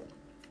do it.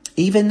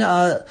 Even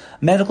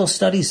medical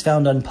studies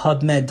found on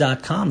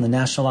PubMed.com, the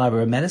National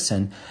Library of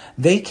Medicine,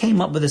 they came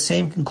up with the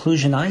same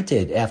conclusion I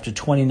did after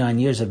 29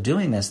 years of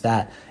doing this,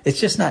 that it's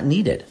just not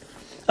needed.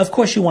 Of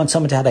course, you want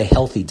someone to have a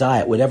healthy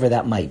diet, whatever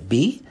that might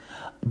be.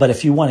 But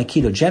if you want a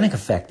ketogenic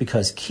effect,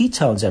 because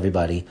ketones,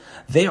 everybody,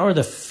 they are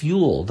the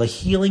fuel, the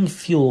healing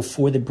fuel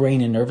for the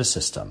brain and nervous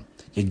system.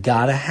 You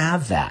gotta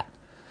have that.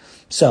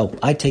 So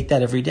I take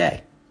that every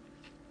day.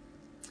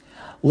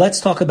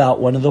 Let's talk about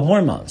one of the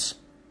hormones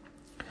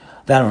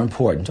that are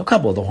important, a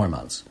couple of the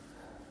hormones.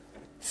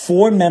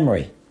 For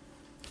memory,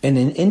 and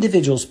in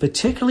individuals,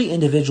 particularly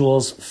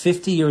individuals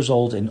 50 years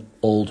old and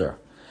older,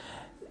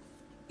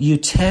 you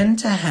tend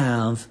to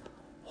have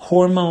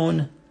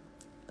hormone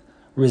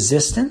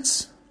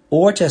resistance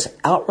or just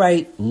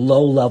outright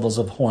low levels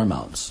of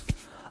hormones.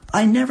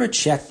 I never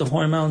check the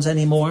hormones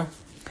anymore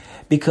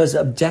because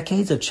of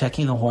decades of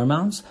checking the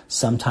hormones.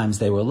 Sometimes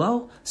they were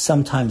low,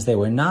 sometimes they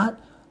were not.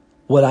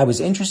 What I was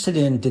interested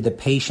in, did the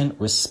patient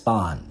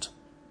respond?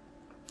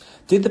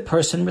 Did the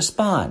person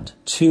respond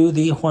to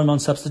the hormone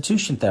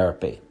substitution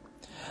therapy?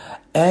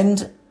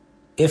 And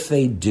if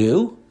they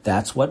do,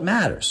 that's what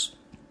matters.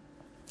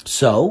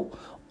 So,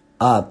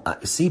 I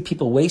see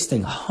people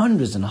wasting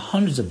hundreds and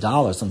hundreds of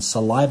dollars on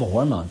saliva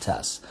hormone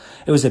tests.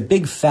 It was a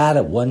big fad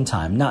at one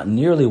time, not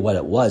nearly what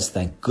it was,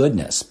 thank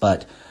goodness,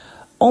 but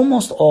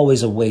almost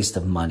always a waste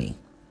of money.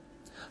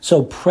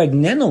 So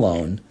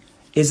pregnenolone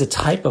is a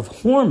type of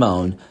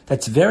hormone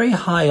that's very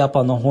high up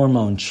on the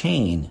hormone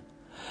chain,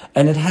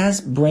 and it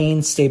has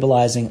brain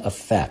stabilizing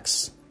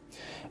effects.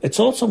 It's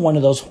also one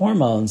of those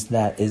hormones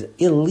that is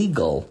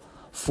illegal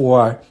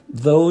for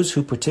those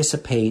who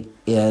participate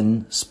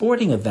in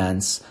sporting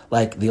events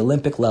like the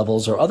Olympic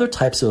levels or other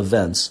types of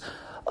events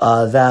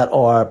that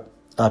are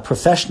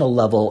professional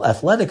level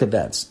athletic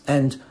events.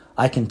 And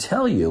I can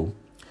tell you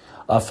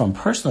from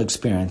personal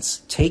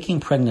experience, taking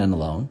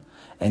pregnenolone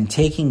and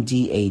taking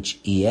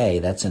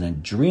DHEA, that's an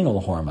adrenal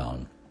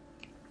hormone.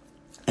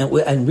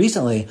 And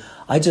recently,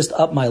 I just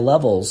upped my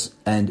levels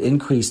and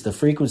increased the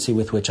frequency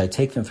with which I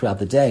take them throughout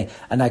the day.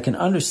 And I can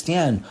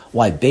understand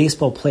why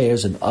baseball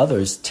players and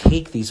others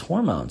take these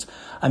hormones.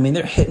 I mean,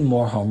 they're hitting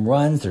more home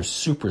runs. They're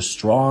super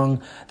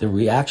strong. Their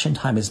reaction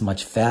time is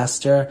much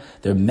faster.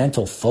 Their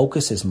mental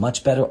focus is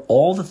much better.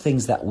 All the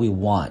things that we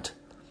want.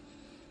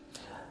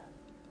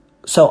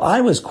 So I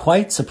was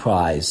quite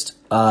surprised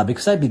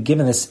because I'd been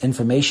giving this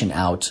information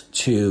out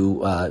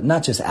to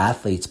not just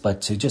athletes,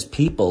 but to just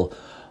people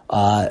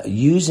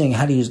using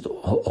how to use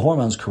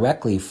hormones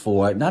correctly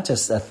for not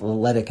just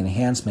athletic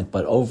enhancement,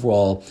 but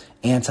overall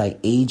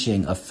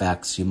anti-aging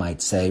effects, you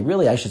might say.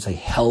 Really, I should say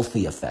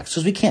healthy effects,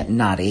 because we can't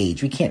not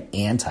age. We can't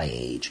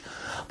anti-age.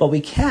 But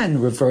we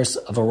can reverse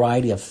a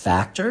variety of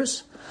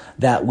factors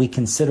that we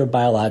consider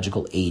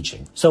biological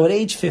aging. So at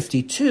age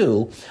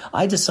 52,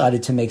 I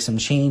decided to make some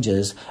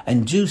changes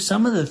and do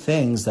some of the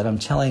things that I'm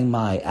telling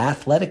my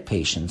athletic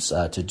patients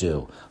to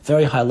do,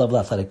 very high-level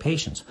athletic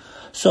patients.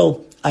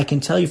 So I can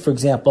tell you, for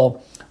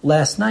example,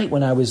 last night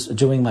when I was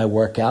doing my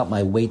workout,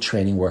 my weight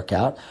training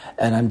workout,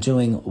 and I'm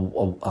doing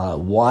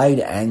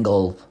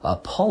wide-angle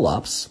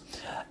pull-ups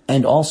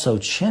and also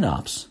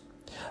chin-ups.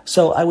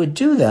 So I would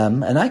do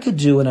them, and I could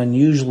do an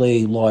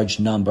unusually large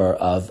number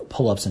of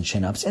pull-ups and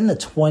chin-ups in the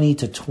 20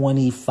 to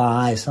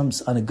 25, some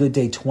on a good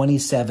day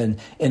 27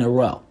 in a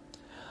row.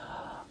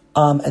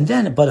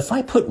 But if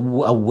I put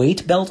a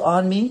weight belt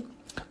on me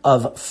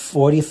of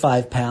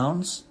 45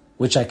 pounds,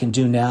 which I can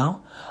do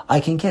now, I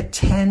can get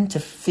 10 to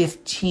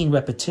 15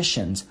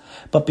 repetitions.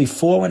 But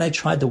before, when I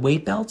tried the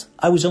weight belt,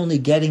 I was only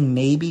getting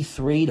maybe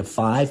 3 to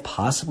 5,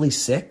 possibly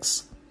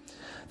 6.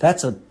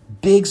 That's a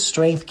big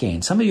strength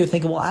gain. Some of you are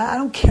thinking, well, I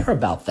don't care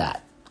about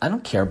that. I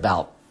don't care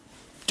about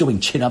doing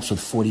chin-ups with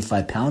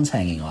 45 pounds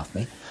hanging off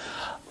me.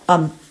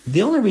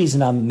 The only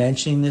reason I'm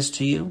mentioning this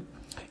to you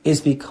is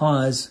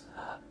because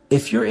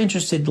if you're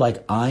interested,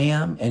 like I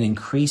am, in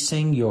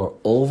increasing your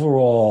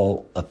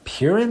overall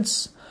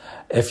appearance,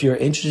 if you're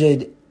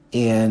interested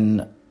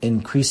in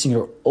increasing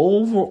your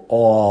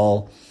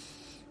overall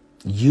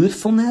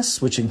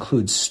youthfulness, which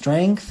includes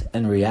strength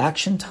and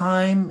reaction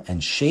time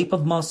and shape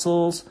of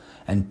muscles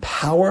and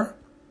power,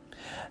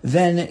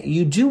 then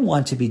you do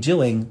want to be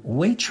doing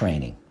weight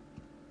training.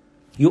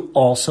 You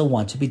also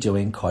want to be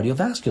doing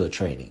cardiovascular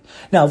training.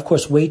 Now, of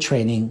course, weight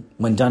training,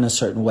 when done a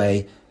certain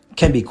way,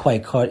 can be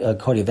quite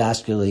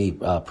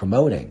cardiovascularly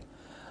promoting.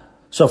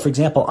 So, for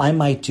example, I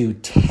might do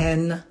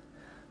 10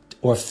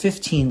 or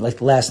 15,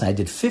 like last night, I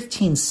did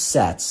 15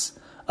 sets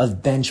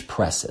of bench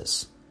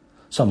presses.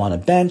 So I'm on a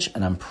bench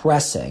and I'm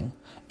pressing,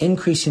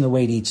 increasing the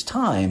weight each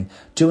time,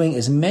 doing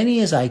as many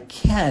as I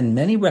can,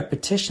 many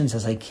repetitions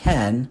as I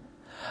can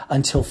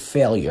until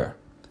failure.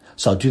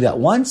 So I'll do that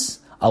once,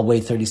 I'll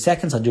wait 30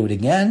 seconds, I'll do it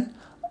again,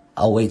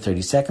 I'll wait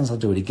 30 seconds, I'll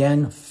do it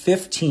again,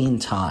 15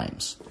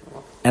 times.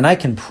 And I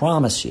can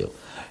promise you,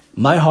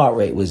 my heart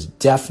rate was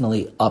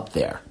definitely up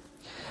there.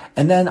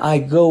 And then I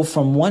go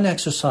from one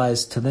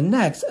exercise to the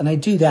next, and I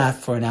do that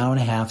for an hour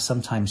and a half,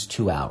 sometimes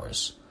 2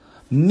 hours.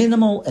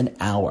 Minimal an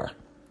hour.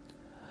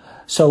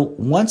 So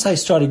once I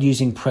started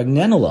using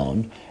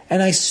pregnenolone,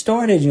 and I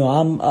started,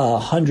 I'm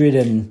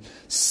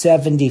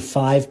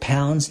 175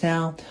 pounds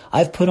now.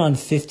 I've put on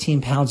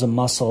 15 pounds of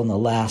muscle in the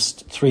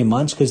last 3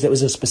 months because there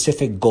was a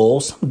specific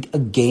goal, a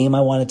game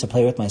I wanted to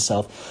play with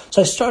myself.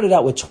 So I started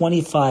out with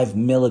 25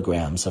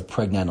 milligrams of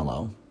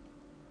pregnenolone.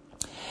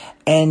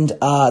 And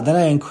then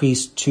I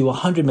increased to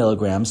 100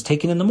 milligrams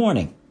taken in the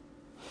morning.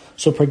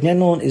 So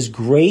pregnenolone is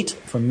great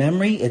for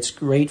memory. It's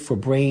great for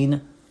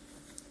brain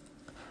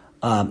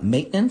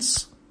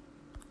maintenance.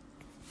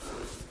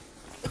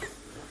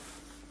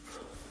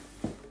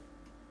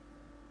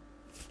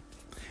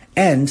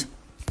 And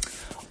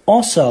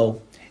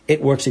also,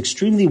 it works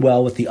extremely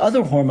well with the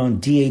other hormone,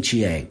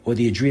 DHEA, or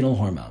the adrenal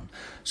hormone.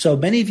 So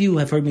many of you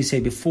have heard me say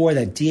before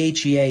that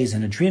DHEA is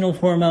an adrenal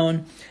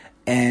hormone,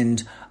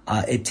 and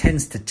it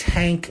tends to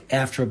tank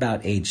after about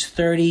age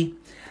 30.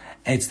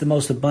 It's the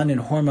most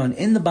abundant hormone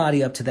in the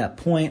body up to that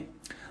point.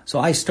 So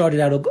I started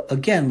out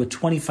again with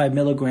 25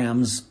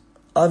 milligrams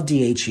of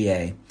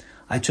DHEA.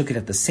 I took it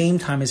at the same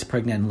time as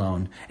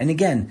pregnenolone. And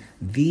again,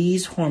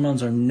 these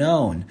hormones are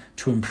known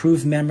to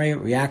improve memory,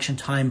 reaction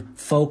time,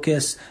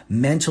 focus,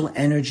 mental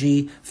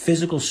energy,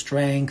 physical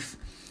strength,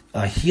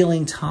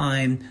 healing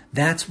time.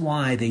 That's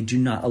why they do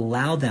not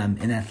allow them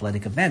in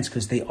athletic events,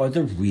 because they are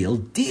the real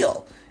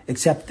deal.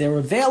 Except they're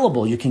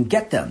available. You can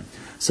get them.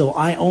 So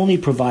I only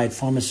provide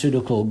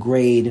pharmaceutical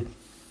grade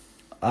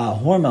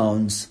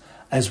hormones,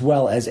 as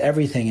well as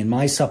everything in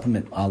my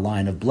supplement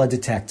line of Blood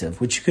Detective,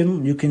 which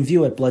you can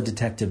view at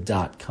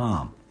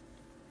blooddetective.com.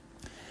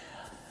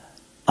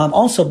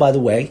 Also, by the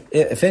way,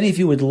 if any of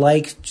you would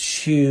like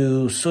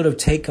to sort of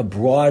take a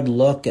broad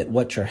look at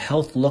what your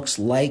health looks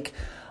like,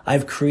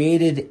 I've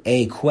created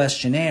a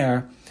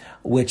questionnaire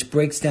which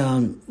breaks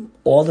down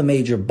all the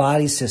major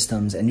body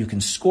systems, and you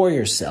can score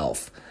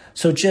yourself.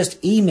 So just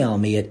email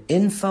me at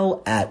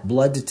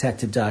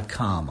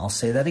info@blooddetective.com. I'll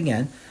say that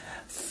again.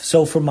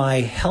 So for my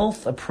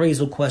health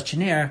appraisal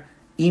questionnaire,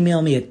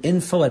 email me at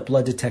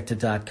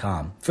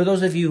info@blooddetective.com. For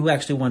those of you who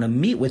actually want to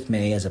meet with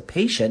me as a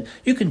patient,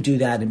 you can do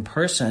that in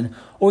person,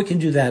 or you can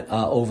do that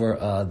over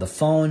the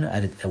phone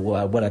at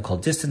what I call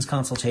distance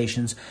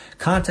consultations.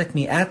 Contact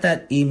me at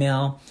that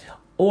email,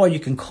 or you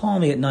can call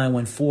me at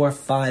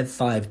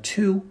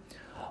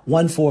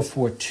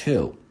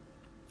 914-552-1442.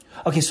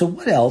 Okay, so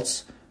what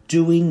else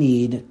do we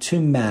need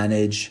to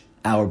manage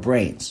our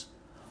brains?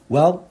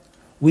 Well,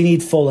 we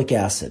need folic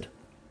acid,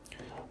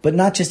 but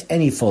not just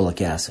any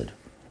folic acid.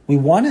 We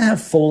want to have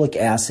folic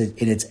acid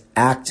in its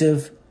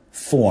active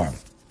form.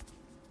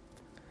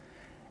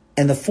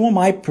 And the form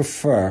I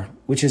prefer,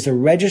 which is a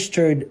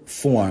registered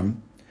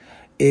form,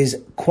 is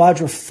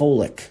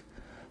quadrifolic.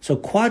 So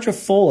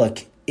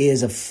quadrifolic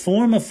is a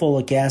form of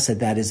folic acid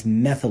that is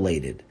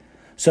methylated.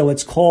 So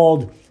it's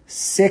called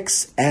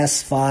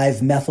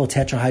 6S5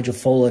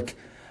 methyltetrahydrofolic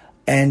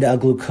and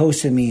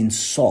glucosamine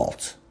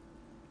salt.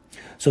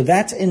 So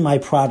that's in my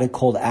product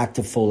called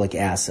Active Folic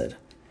Acid.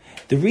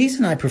 The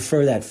reason I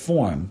prefer that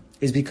form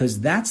is because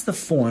that's the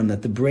form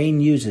that the brain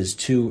uses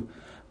to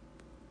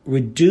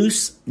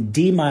reduce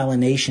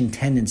demyelination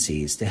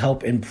tendencies, to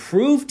help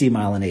improve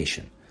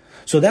demyelination.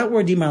 So that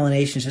word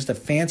demyelination is just a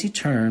fancy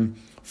term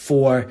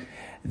for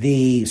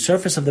the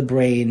surface of the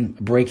brain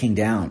breaking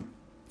down.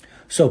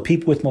 So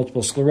people with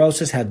multiple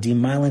sclerosis have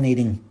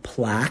demyelinating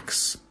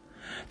plaques.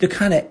 They're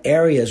kind of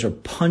areas or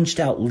punched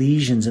out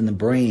lesions in the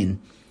brain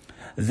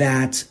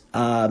that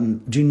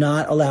do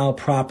not allow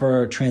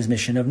proper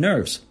transmission of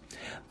nerves.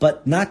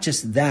 But not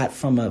just that,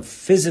 from a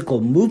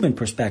physical movement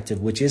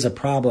perspective, which is a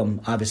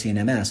problem, obviously, in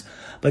MS.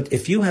 But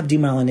if you have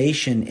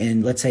demyelination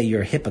in, let's say,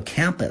 your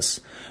hippocampus,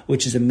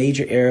 which is a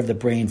major area of the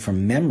brain for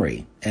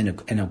memory and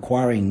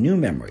acquiring new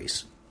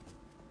memories,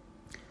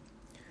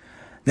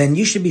 then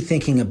you should be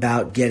thinking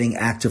about getting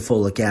active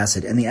folic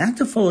acid. And the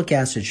active folic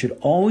acid should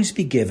always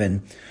be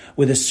given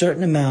with a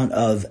certain amount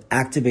of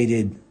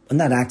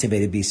not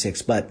activated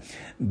B6, but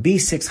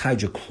B6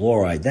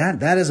 hydrochloride.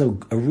 That is a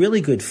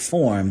really good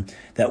form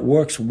that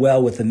works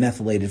well with the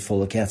methylated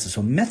folic acid.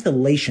 So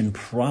methylation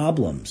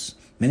problems,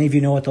 many of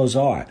you know what those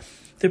are.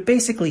 They're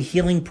basically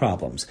healing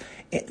problems.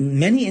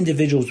 Many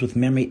individuals with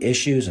memory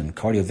issues and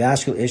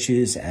cardiovascular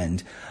issues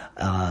and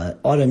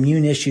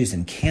autoimmune issues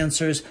and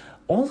cancers,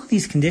 all of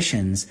these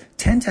conditions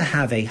tend to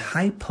have a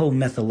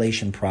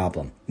hypomethylation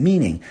problem,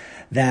 meaning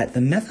that the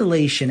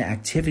methylation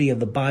activity of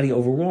the body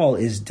overall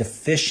is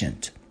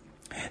deficient.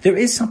 There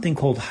is something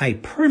called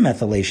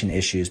hypermethylation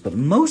issues, but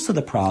most of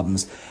the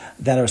problems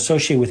that are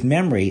associated with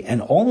memory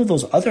and all of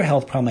those other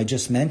health problems I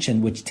just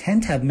mentioned, which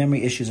tend to have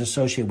memory issues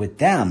associated with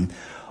them,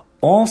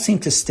 all seem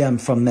to stem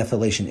from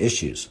methylation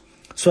issues.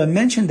 So I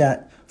mentioned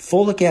that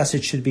folic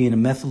acid should be in a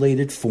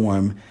methylated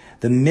form.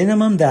 The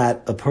minimum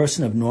that a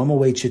person of normal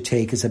weight should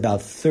take is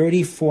about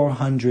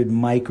 3,400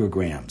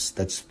 micrograms.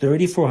 That's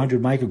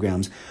 3,400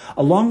 micrograms,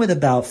 along with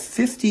about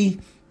 50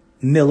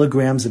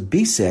 milligrams of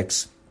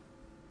B6,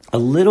 a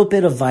little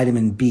bit of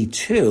vitamin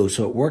B2,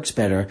 so it works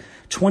better,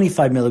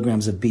 25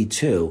 milligrams of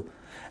B2,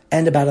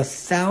 and about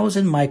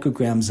 1,000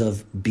 micrograms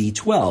of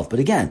B12. But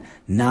again,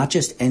 not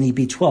just any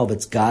B12.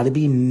 It's got to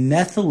be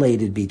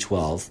methylated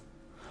B12,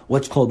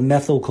 what's called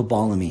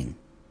methylcobalamin.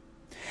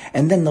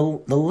 And then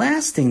the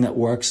last thing that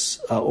works,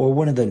 or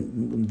one of the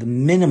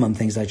minimum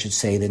things I should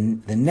say,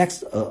 the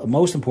next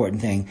most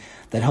important thing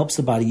that helps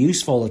the body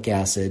use folic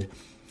acid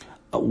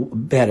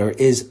better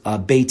is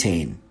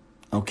betaine.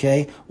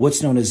 Okay,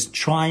 what's known as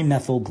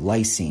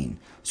trimethylglycine.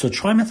 So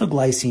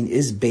trimethylglycine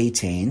is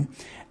betaine,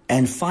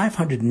 and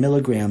 500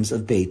 milligrams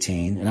of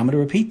betaine, and I'm going to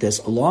repeat this,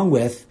 along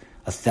with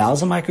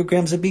 1,000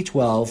 micrograms of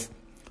B12,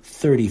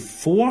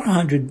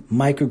 3,400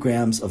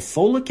 micrograms of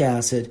folic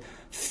acid,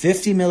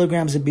 50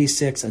 milligrams of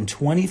B6, and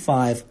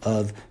 25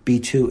 of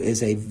B2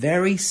 is a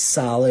very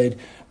solid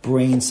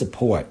brain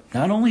support.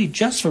 Not only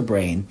just for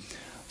brain,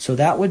 so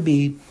that would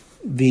be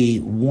the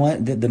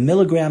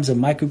milligrams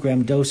and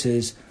microgram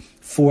doses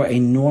for a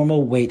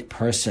normal weight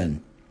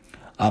person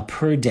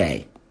per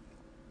day.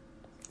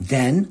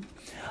 Then,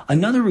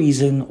 another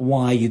reason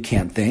why you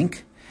can't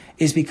think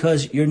is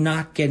because you're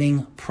not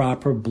getting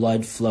proper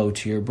blood flow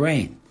to your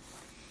brain.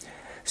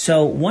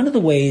 So one of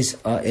the ways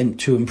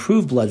to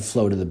improve blood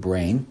flow to the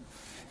brain,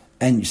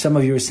 and some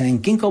of you are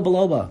saying, ginkgo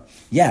biloba,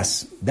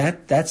 yes,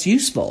 that's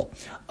useful.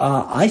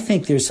 I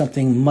think there's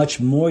something much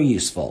more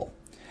useful,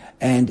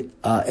 and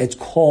I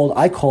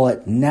call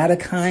it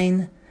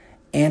Nattokinase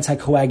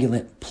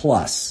Anticoagulant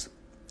Plus.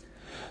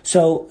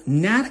 So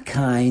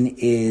nattokinase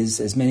is,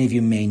 as many of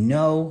you may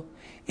know,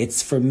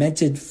 it's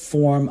fermented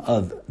form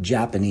of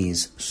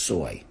Japanese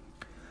soy.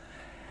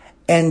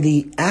 And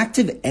the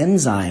active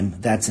enzyme,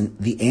 that's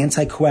the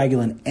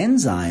anticoagulant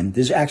enzyme,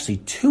 there's actually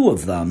two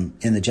of them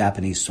in the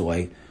Japanese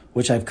soy,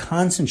 which I've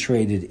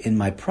concentrated in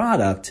my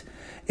product,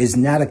 is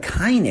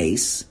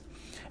nattokinase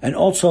and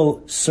also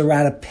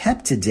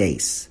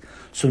ceratopeptidase.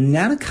 So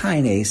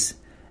nattokinase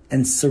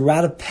and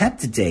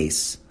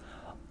ceratopeptidase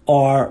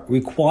are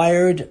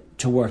required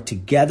to work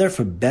together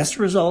for best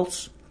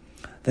results.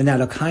 The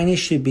nattokinase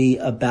should be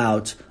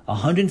about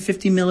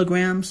 150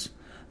 milligrams.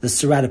 The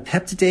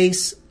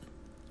ceratopeptidase,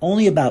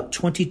 only about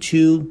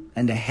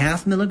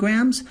 22.5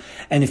 milligrams.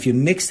 And if you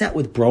mix that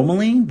with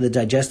bromelain, the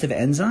digestive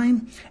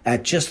enzyme,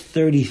 at just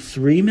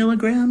 33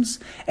 milligrams,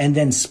 and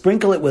then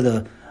sprinkle it with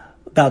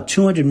about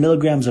 200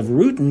 milligrams of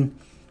rutin,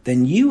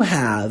 then you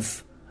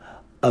have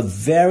a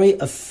very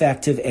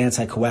effective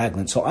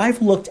anticoagulant. So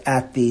I've looked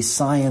at the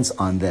science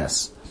on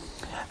this,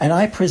 and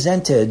I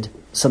presented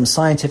some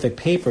scientific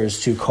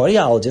papers to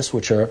cardiologists,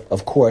 which are,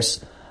 of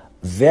course,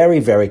 very,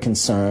 very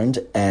concerned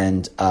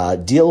and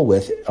deal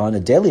with on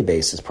a daily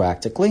basis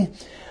practically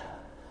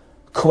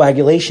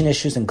coagulation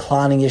issues and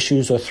clotting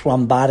issues or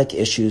thrombotic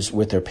issues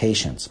with their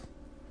patients.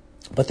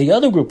 But the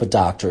other group of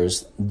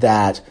doctors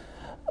that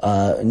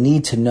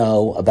need to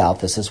know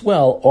about this as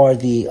well are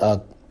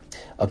the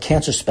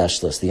cancer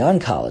specialists, the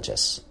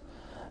oncologists.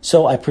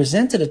 So I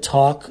presented a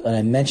talk, and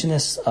I mentioned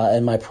this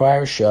in my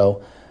prior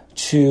show,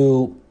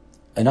 to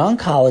an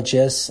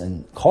oncologist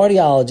and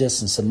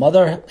cardiologist and some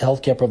other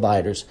healthcare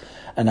providers,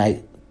 and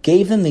I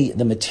gave them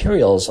the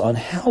materials on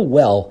how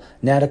well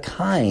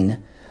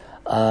nattokinase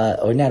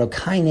or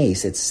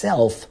nattokinase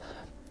itself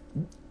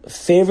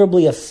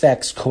favorably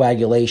affects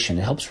coagulation.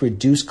 It helps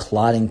reduce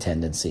clotting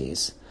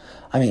tendencies.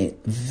 I mean,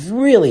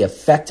 really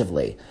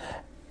effectively.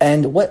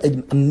 And what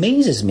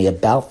amazes me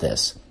about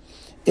this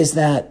is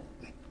that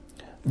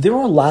there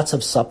are lots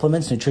of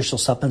supplements, nutritional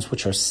supplements,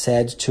 which are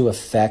said to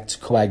affect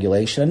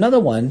coagulation. Another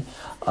one,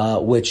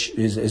 which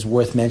is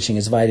worth mentioning,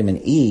 is vitamin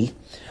E.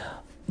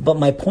 But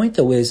my point,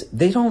 though, is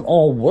they don't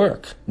all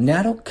work.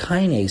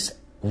 Nattokinase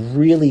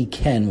really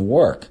can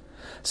work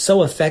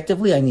so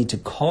effectively. I need to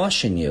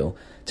caution you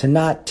to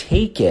not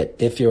take it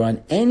if you're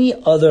on any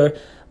other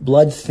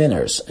blood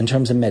thinners in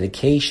terms of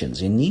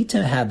medications. You need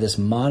to have this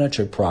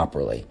monitored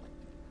properly.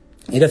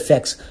 It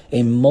affects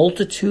a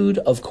multitude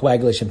of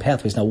coagulation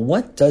pathways. Now,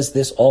 what does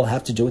this all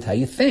have to do with how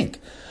you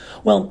think?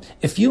 Well,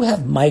 if you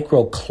have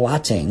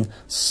microclotting,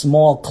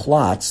 small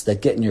clots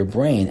that get in your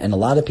brain, and a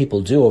lot of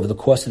people do over the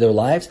course of their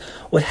lives,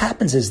 what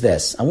happens is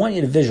this. I want you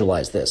to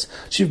visualize this.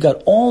 So you've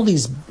got all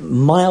these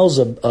miles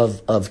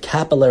of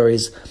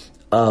capillaries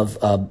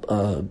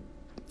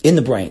in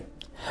the brain.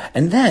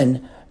 And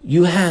then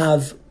you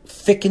have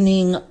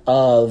thickening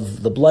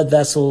of the blood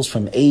vessels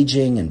from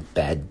aging and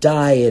bad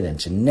diet and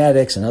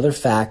genetics and other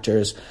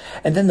factors.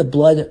 And then the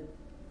blood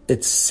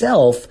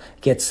itself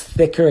gets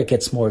thicker, it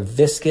gets more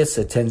viscous,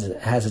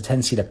 has a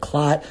tendency to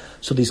clot.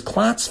 So these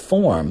clots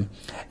form,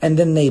 and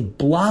then they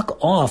block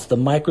off the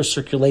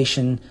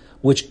microcirculation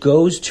which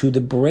goes to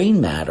the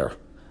brain matter.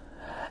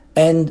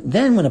 And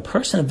then when a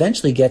person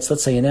eventually gets,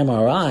 let's say, an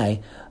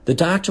MRI, the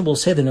doctor will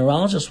say, the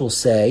neurologist will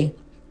say,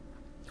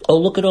 oh,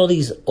 look at all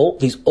these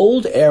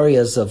old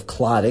areas of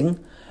clotting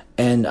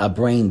and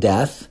brain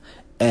death,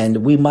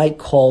 and we might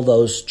call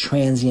those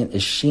transient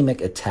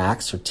ischemic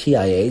attacks or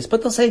TIAs,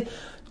 but they'll say,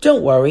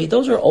 don't worry,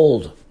 those are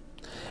old.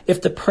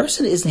 If the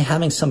person isn't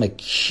having some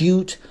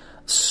acute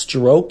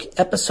stroke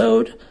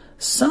episode,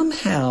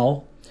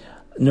 somehow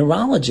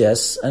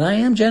neurologists, and I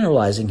am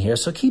generalizing here,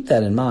 so keep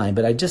that in mind,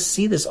 but I just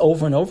see this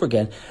over and over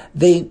again,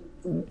 they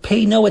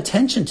pay no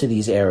attention to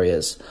these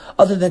areas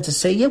other than to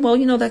say, yeah, well,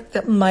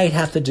 that might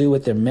have to do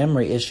with their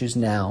memory issues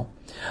now.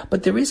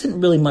 But there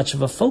isn't really much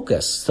of a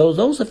focus. So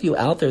those of you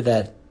out there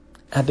that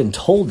have been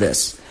told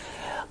this,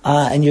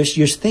 and you're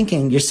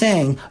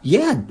saying,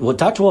 yeah, what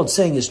Dr. Walt's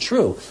saying is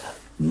true.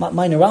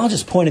 My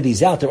neurologist pointed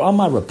these out. They're on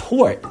my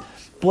report.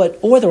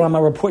 Or they're on my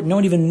report and no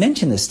one even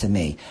mentioned this to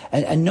me.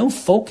 And no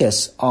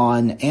focus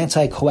on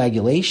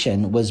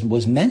anticoagulation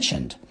was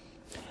mentioned.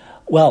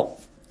 Well,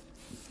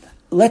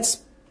 I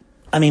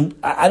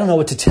don't know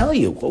what to tell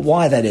you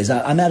why that is.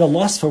 I'm at a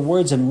loss for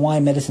words and why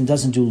medicine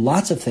doesn't do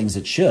lots of things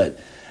it should.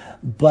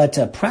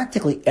 But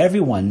practically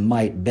everyone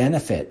might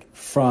benefit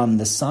from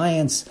the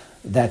science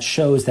that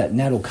shows that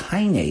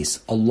nattokinase,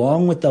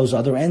 along with those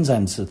other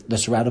enzymes, the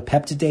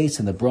ceratopeptidase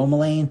and the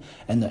bromelain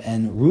and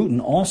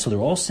rutin also, they're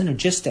all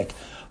synergistic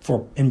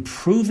for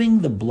improving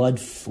the blood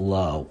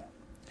flow.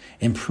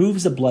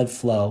 Improves the blood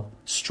flow,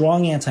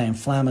 strong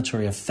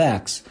anti-inflammatory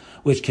effects,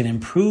 which can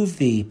improve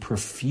the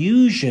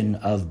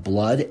perfusion of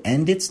blood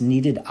and its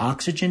needed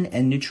oxygen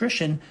and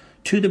nutrition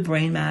to the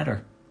brain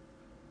matter.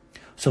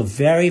 So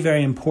very,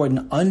 very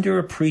important,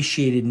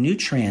 underappreciated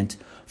nutrient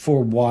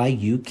for why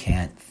you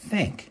can't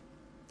think.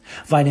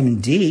 Vitamin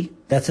D,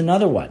 that's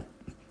another one.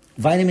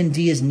 Vitamin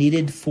D is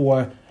needed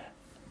for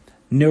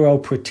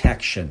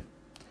neuroprotection,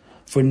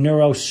 for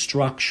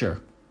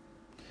neurostructure.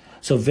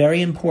 So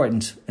very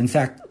important. In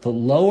fact, the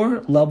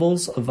lower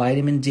levels of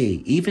vitamin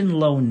D, even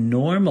low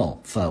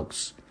normal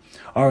folks,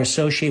 are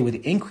associated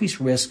with increased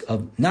risk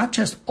of not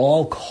just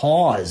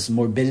all-cause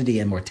morbidity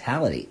and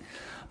mortality,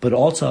 but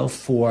also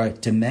for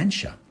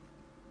dementia.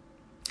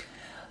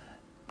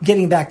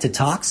 Getting back to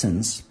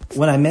toxins,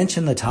 when I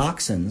mention the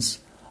toxins,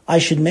 I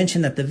should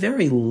mention that the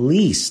very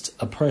least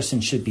a person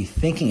should be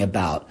thinking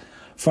about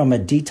from a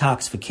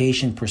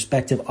detoxification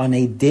perspective on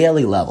a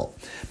daily level.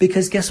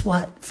 Because guess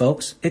what,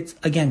 folks? It's,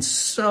 again,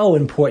 so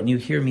important you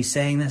hear me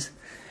saying this,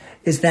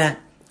 is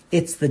that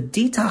it's the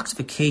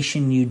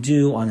detoxification you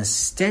do on a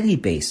steady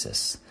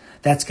basis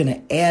that's going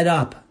to add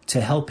up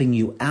to helping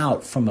you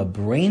out from a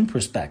brain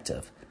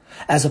perspective,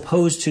 as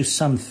opposed to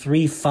some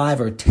 3, 5,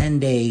 or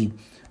 10-day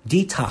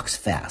detox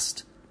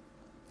fast.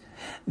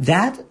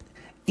 That,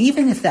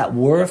 even if that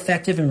were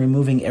effective in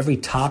removing every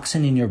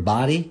toxin in your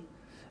body,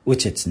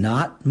 which it's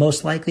not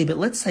most likely, but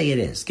let's say it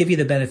is, give you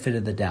the benefit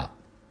of the doubt,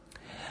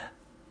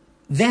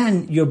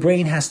 then your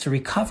brain has to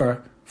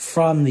recover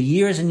from the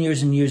years and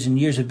years and years and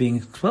years of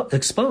being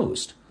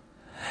exposed.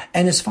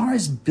 And as far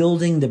as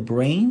building the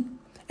brain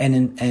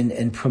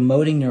and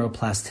promoting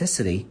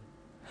neuroplasticity,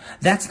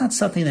 that's not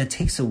something that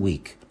takes a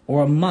week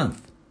or a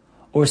month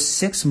or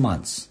 6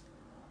 months.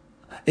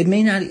 It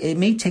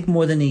may take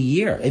more than a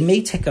year. It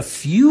may take a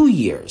few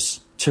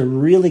years to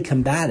really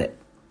combat it.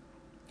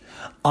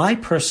 I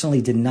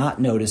personally did not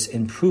notice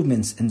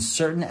improvements in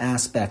certain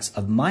aspects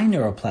of my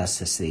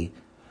neuroplasticity.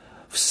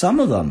 Some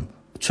of them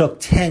took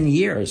 10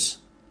 years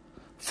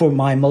for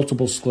my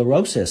multiple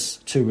sclerosis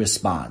to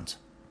respond.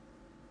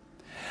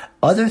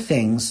 Other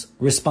things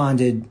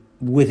responded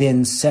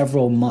within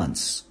several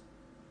months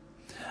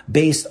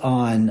based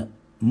on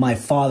my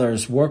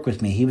father's work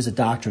with me. He was a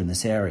doctor in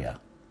this area.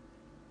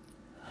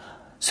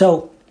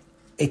 So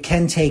it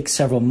can take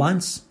several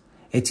months.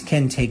 It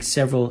can take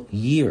several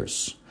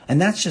years. And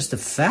that's just a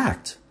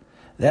fact.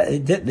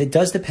 It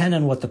does depend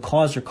on what the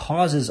cause or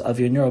causes of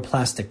your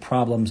neuroplastic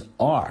problems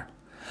are.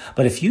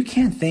 But if you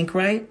can't think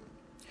right,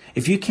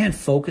 if you can't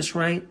focus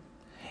right,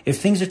 if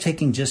things are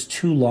taking just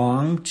too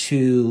long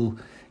to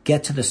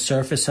get to the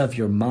surface of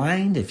your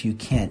mind, if you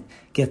can't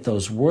get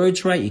those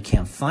words right, you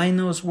can't find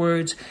those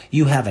words,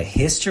 you have a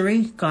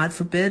history, God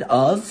forbid,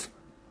 of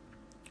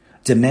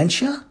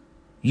dementia,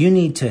 you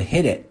need to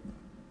hit it.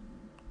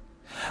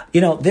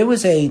 There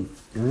was a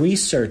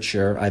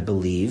researcher, I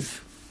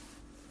believe,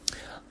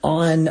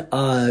 on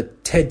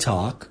TED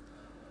Talk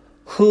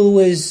who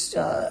was,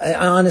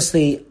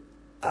 honestly,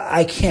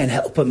 I can't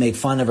help but make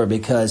fun of her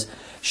because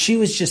she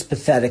was just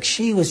pathetic.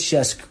 She was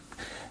just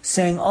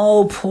saying,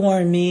 oh,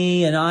 poor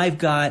me, and I've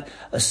got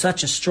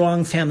such a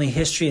strong family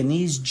history, and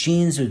these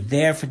genes are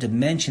there for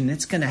dementia, and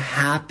it's going to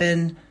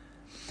happen.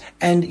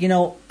 And,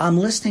 I'm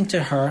listening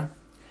to her,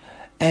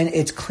 and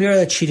it's clear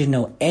that she didn't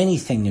know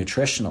anything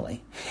nutritionally.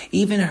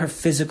 Even her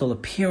physical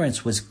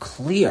appearance was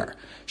clear.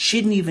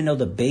 She didn't even know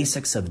the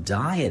basics of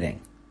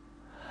dieting.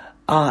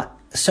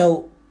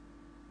 So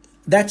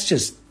that's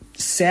just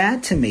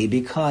sad to me,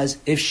 because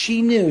if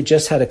she knew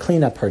just how to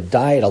clean up her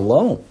diet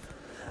alone,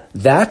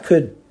 that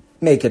could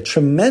make a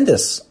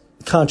tremendous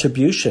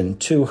contribution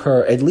to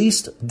her at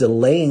least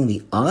delaying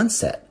the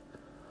onset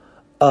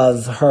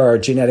of her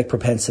genetic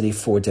propensity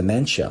for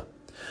dementia.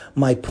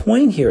 My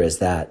point here is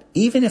that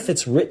even if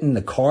it's written in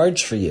the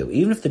cards for you,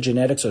 even if the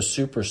genetics are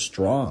super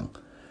strong,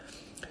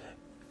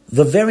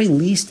 the very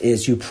least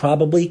is you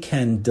probably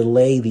can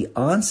delay the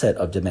onset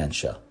of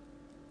dementia.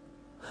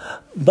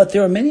 But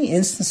there are many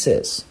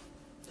instances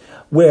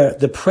where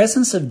the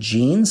presence of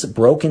genes,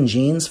 broken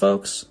genes,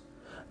 folks,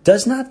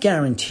 does not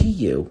guarantee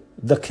you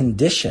the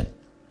condition.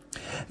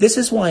 This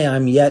is why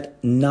I'm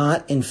yet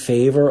not in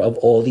favor of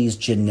all these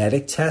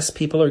genetic tests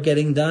people are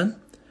getting done.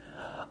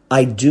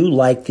 I do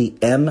like the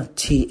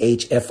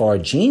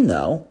MTHFR gene,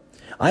 though.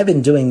 I've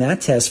been doing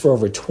that test for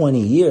over 20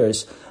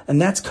 years,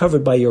 and that's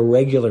covered by your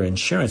regular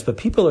insurance. But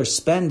people are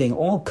spending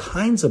all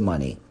kinds of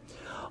money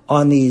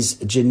on these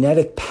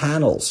genetic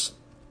panels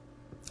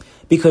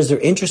because they're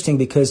interesting,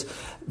 because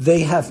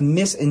they have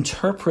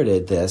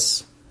misinterpreted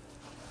this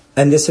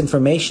and this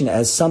information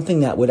as something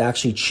that would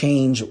actually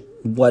change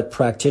what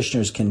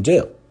practitioners can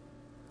do.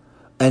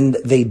 And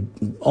they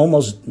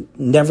almost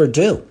never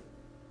do.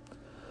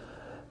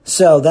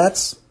 So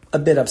that's a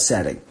bit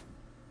upsetting.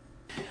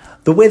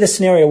 The way the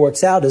scenario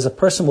works out is a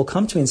person will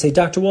come to me and say,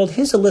 Dr. Wald,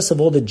 here's a list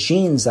of all the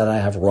genes that I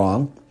have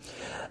wrong.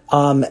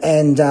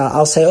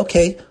 I'll say,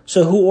 okay,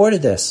 so who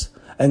ordered this?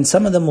 And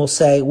some of them will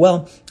say,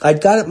 well, I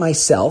got it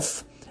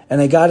myself, and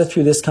I got it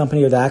through this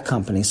company or that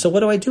company. So what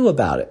do I do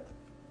about it?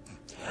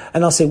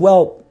 And I'll say,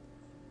 well,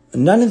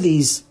 none of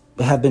these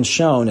have been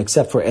shown,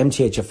 except for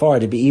MTHFR,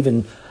 to be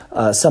even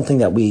something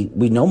that we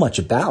know much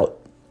about.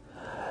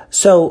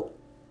 So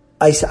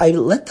I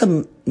let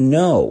them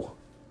know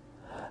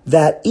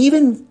that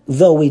even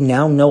though we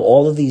now know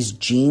all of these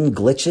gene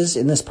glitches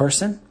in this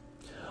person,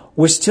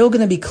 we're still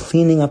going to be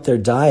cleaning up their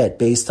diet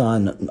based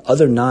on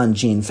other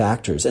non-gene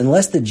factors.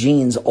 Unless the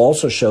genes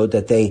also showed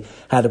that they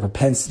had a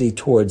propensity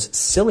towards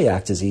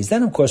celiac disease,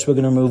 then of course we're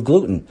going to remove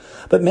gluten.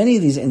 But many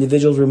of these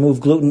individuals remove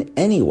gluten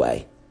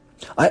anyway.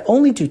 I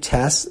only do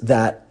tests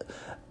that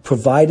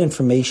provide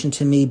information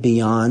to me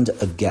beyond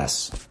a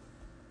guess.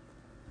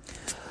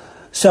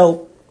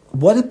 So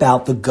what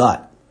about the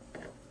gut?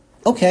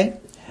 Okay,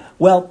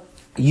 well,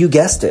 you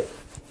guessed it.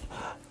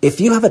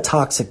 If you have a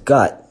toxic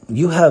gut,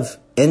 you have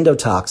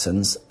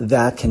endotoxins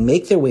that can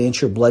make their way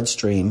into your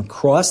bloodstream,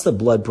 cross the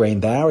blood-brain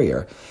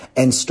barrier,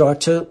 and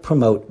start to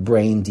promote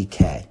brain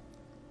decay.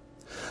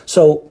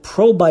 So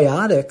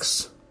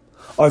probiotics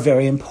are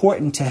very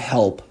important to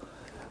help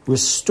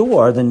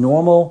restore the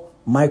normal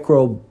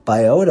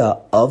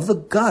microbiota of the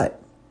gut.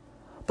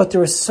 But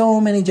there are so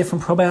many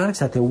different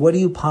probiotics out there. What do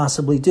you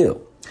possibly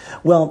do?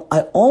 Well,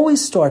 I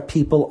always start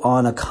people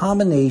on a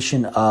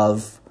combination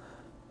of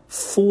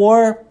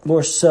 4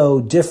 or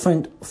so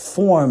different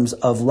forms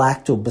of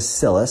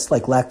lactobacillus,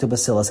 like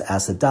Lactobacillus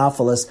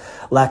acidophilus,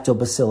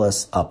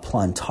 Lactobacillus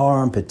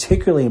plantarum,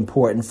 particularly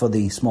important for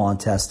the small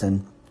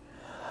intestine,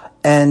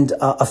 and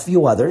a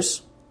few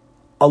others,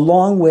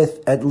 along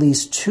with at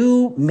least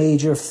 2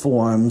 major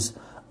forms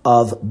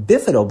of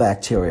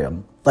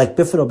bifidobacterium, like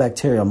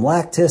Bifidobacterium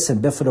lactis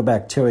and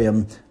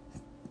Bifidobacterium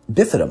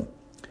bifidum.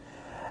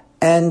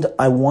 And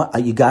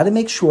you got to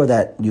make sure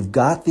that you've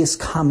got this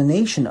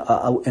combination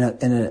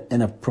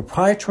in a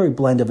proprietary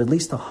blend of at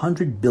least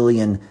 100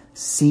 billion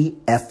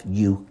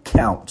CFU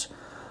count.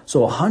 So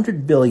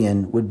 100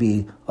 billion would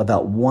be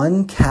about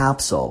 1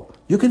 capsule.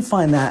 You can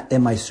find that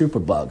in my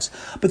Superbugs.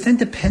 But then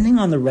depending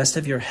on the rest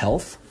of your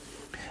health,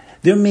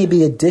 there may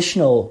be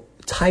additional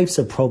types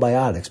of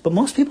probiotics. But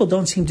most people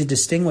don't seem to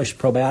distinguish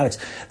probiotics.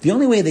 The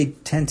only way they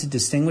tend to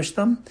distinguish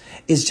them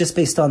is just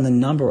based on the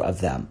number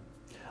of them.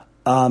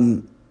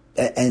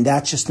 And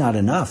that's just not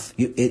enough.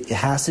 It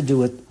has to do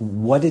with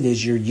what it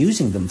is you're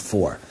using them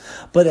for.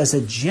 But as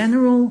a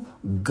general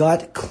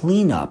gut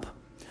cleanup,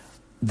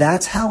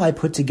 that's how I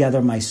put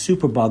together my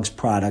Superbugs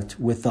product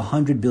with the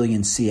 100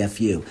 billion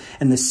CFU.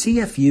 And the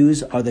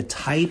CFUs are the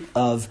type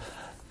of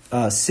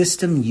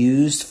system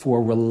used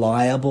for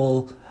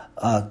reliable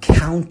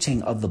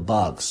counting of the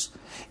bugs.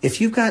 If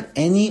you've got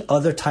any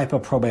other type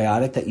of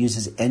probiotic that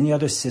uses any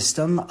other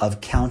system of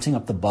counting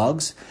up the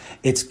bugs,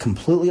 it's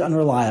completely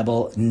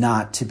unreliable,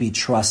 not to be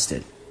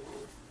trusted.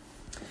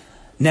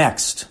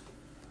 Next,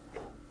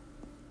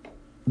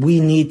 we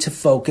need to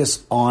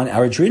focus on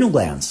our adrenal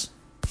glands.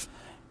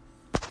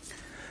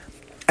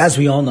 As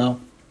we all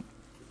know,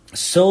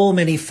 so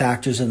many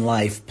factors in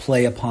life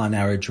play upon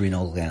our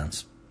adrenal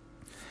glands.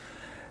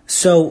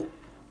 So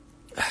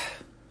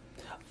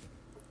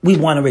we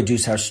want to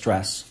reduce our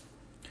stress.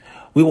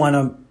 We want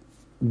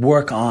to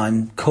work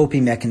on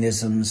coping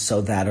mechanisms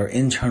so that our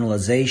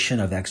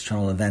internalization of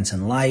external events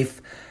in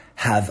life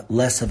have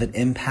less of an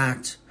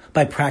impact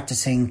by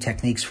practicing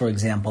techniques, for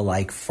example,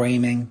 like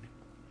framing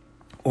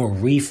or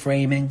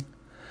reframing,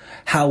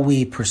 how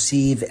we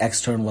perceive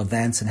external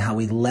events and how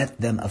we let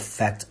them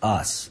affect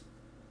us.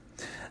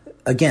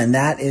 Again,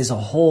 that is a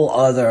whole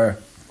other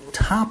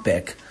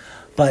topic,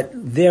 but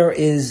there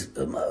is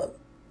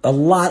a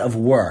lot of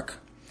work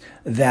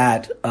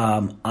that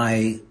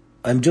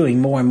I'm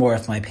doing more and more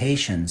with my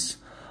patients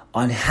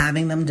on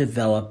having them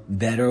develop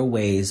better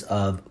ways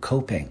of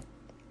coping.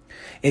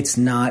 It's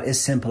not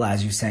as simple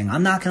as you saying,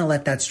 I'm not going to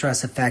let that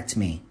stress affect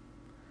me.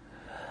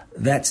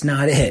 That's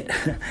not it.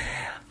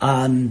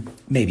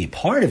 Maybe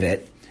part of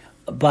it,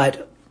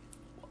 but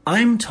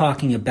I'm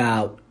talking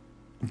about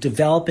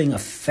developing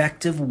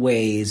effective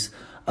ways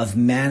of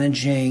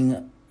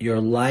managing your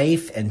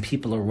life and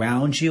people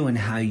around you and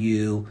how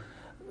you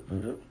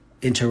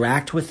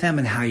interact with them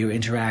and how you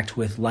interact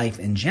with life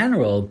in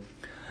general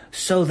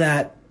so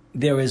that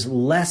there is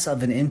less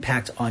of an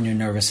impact on your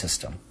nervous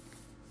system.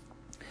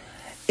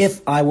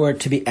 If I were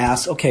to be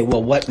asked, okay,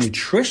 well, what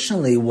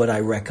nutritionally would I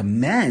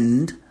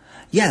recommend?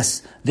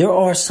 Yes, there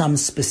are some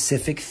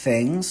specific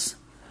things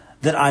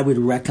that I would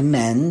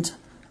recommend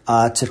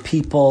to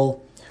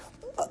people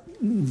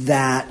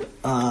that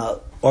are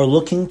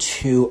looking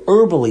to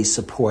herbally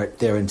support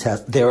their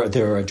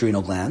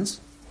adrenal glands.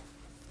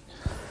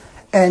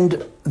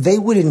 And they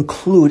would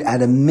include,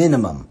 at a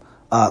minimum,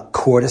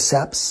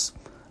 cordyceps,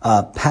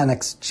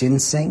 Panax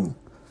ginseng,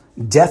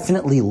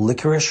 definitely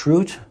licorice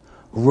root,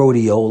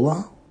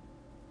 rhodiola,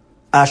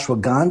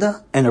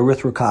 ashwagandha, and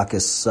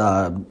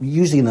erythrococcus,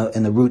 usually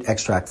in the root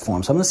extract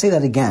form. So I'm going to say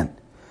that again.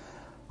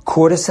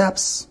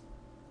 Cordyceps,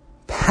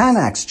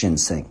 Panax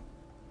ginseng,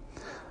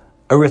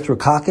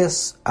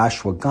 erythrococcus,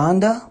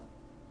 ashwagandha,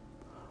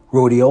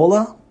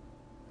 rhodiola,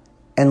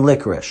 and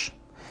licorice.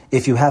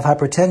 If you have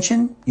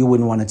hypertension, you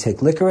wouldn't want to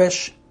take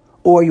licorice,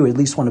 or you at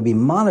least want to be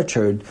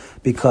monitored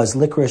because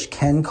licorice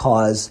can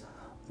cause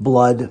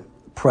blood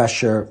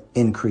pressure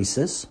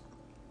increases.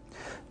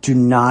 Do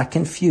not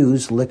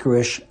confuse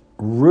licorice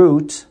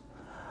root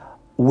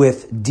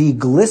with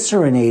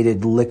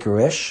deglycerinated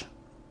licorice.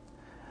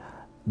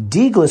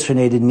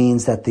 Deglycerinated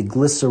means that the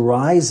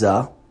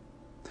glycyrrhiza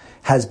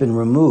has been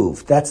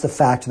removed. That's the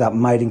factor that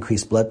might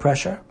increase blood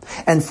pressure.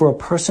 And for a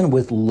person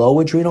with low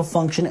adrenal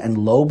function and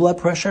low blood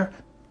pressure,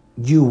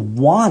 you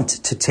want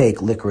to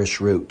take licorice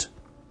root.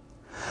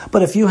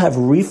 But if you have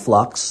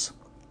reflux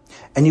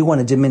and you want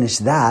to diminish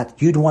that,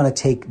 you'd want to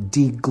take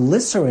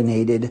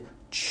deglycerinated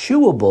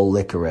chewable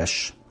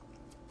licorice.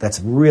 That's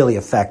really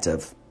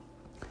effective.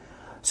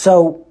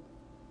 So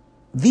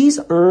these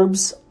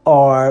herbs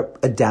are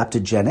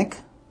adaptogenic,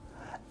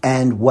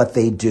 and what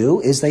they do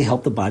is they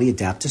help the body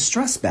adapt to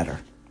stress better.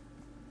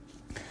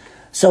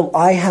 So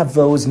I have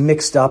those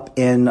mixed up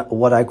in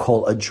what I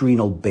call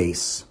adrenal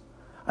base.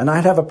 And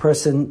I'd have a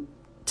person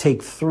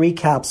take 3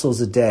 capsules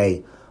a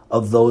day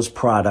of those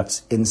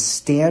products in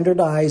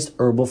standardized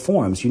herbal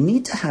forms. You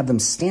need to have them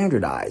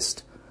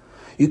standardized.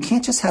 You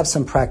can't just have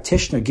some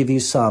practitioner give you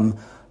some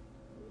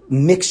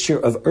mixture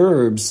of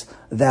herbs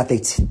that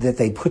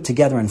they put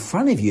together in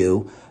front of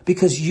you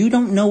because you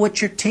don't know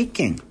what you're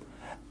taking.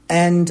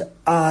 And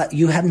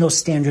you have no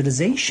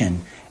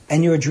standardization.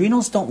 And your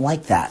adrenals don't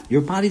like that.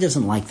 Your body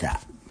doesn't like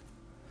that.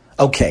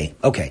 Okay.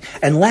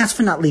 And last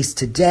but not least,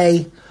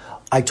 today,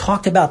 I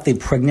talked about the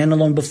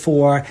pregnenolone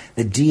before,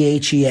 the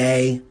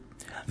DHEA.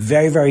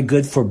 Very, very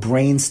good for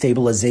brain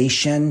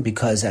stabilization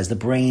because as the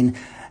brain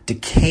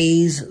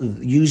decays,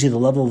 usually the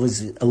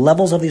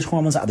levels of these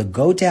hormones either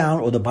go down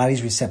or the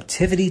body's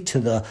receptivity to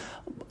the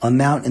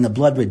amount in the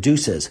blood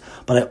reduces.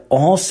 But I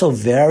also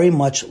very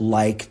much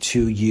like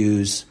to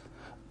use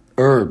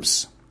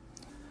herbs.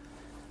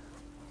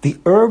 The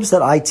herbs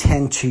that I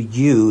tend to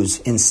use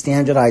in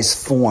standardized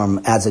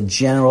form as a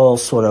general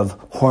sort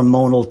of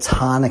hormonal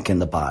tonic in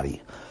the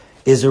body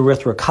is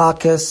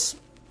erythrococcus,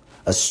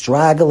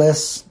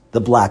 astragalus,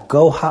 the black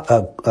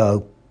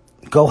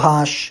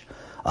gohash,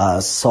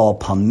 saw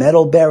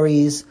palmetto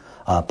berries,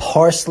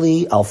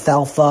 parsley,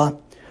 alfalfa,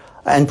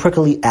 and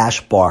prickly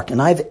ash bark.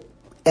 And I've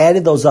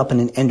added those up in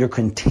an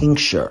endocrine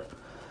tincture.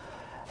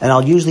 And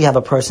I'll usually have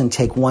a person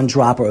take 1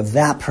 dropper of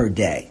that per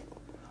day.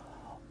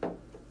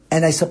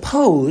 And I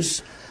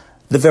suppose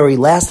the very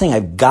last thing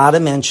I've got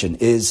to mention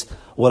is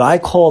what I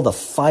call the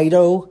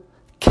phytocannabinoids.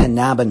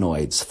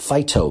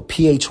 Phyto,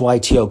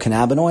 P-H-Y-T-O,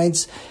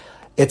 cannabinoids.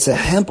 It's a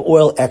hemp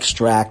oil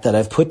extract that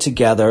I've put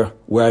together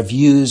where I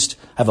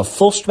have a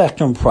full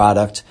spectrum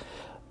product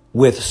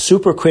with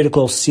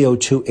supercritical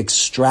CO2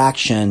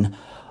 extraction,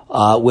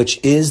 which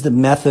is the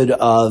method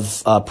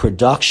of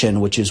production,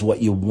 which is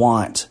what you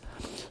want.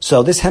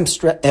 So this hemp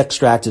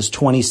extract is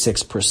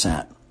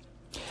 26%.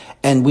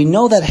 And we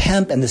know that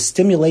hemp and the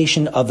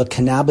stimulation of the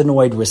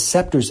cannabinoid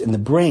receptors in the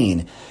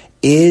brain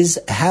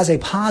has a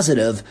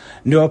positive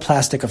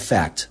neuroplastic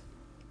effect.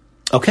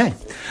 Okay,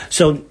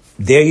 so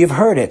there you've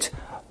heard it.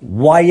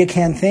 Why you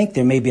can't think?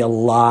 There may be a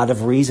lot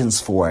of reasons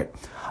for it.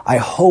 I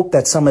hope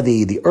that some of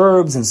the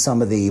herbs and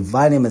some of the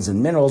vitamins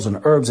and minerals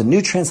and herbs and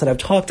nutrients that I've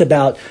talked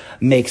about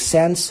make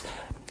sense.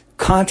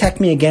 Contact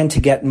me again to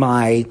get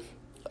my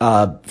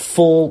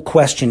full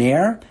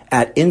questionnaire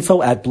at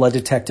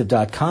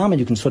info@blooddetective.com, and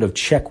you can sort of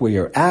check where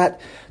you're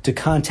at. To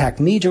contact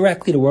me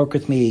directly, to work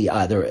with me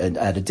either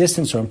at a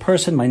distance or in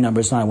person, my number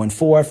is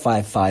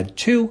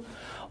 914-552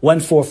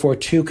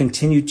 1442.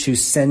 Continue to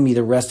send me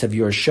the rest of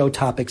your show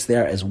topics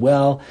there as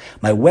well.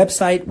 My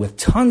website with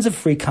tons of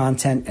free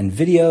content and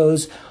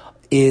videos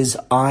is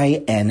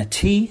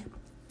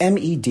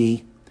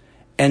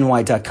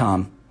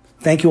intmedny.com.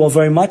 Thank you all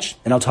very much,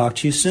 and I'll talk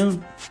to you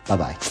soon.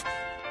 Bye-bye.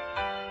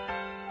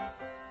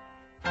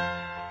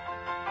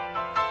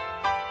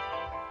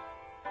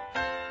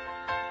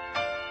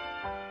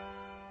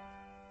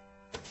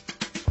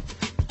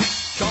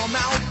 Come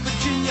out,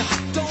 Virginia,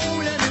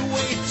 don't let me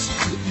wait.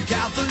 You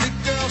Catholic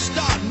girls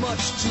start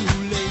much too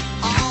late.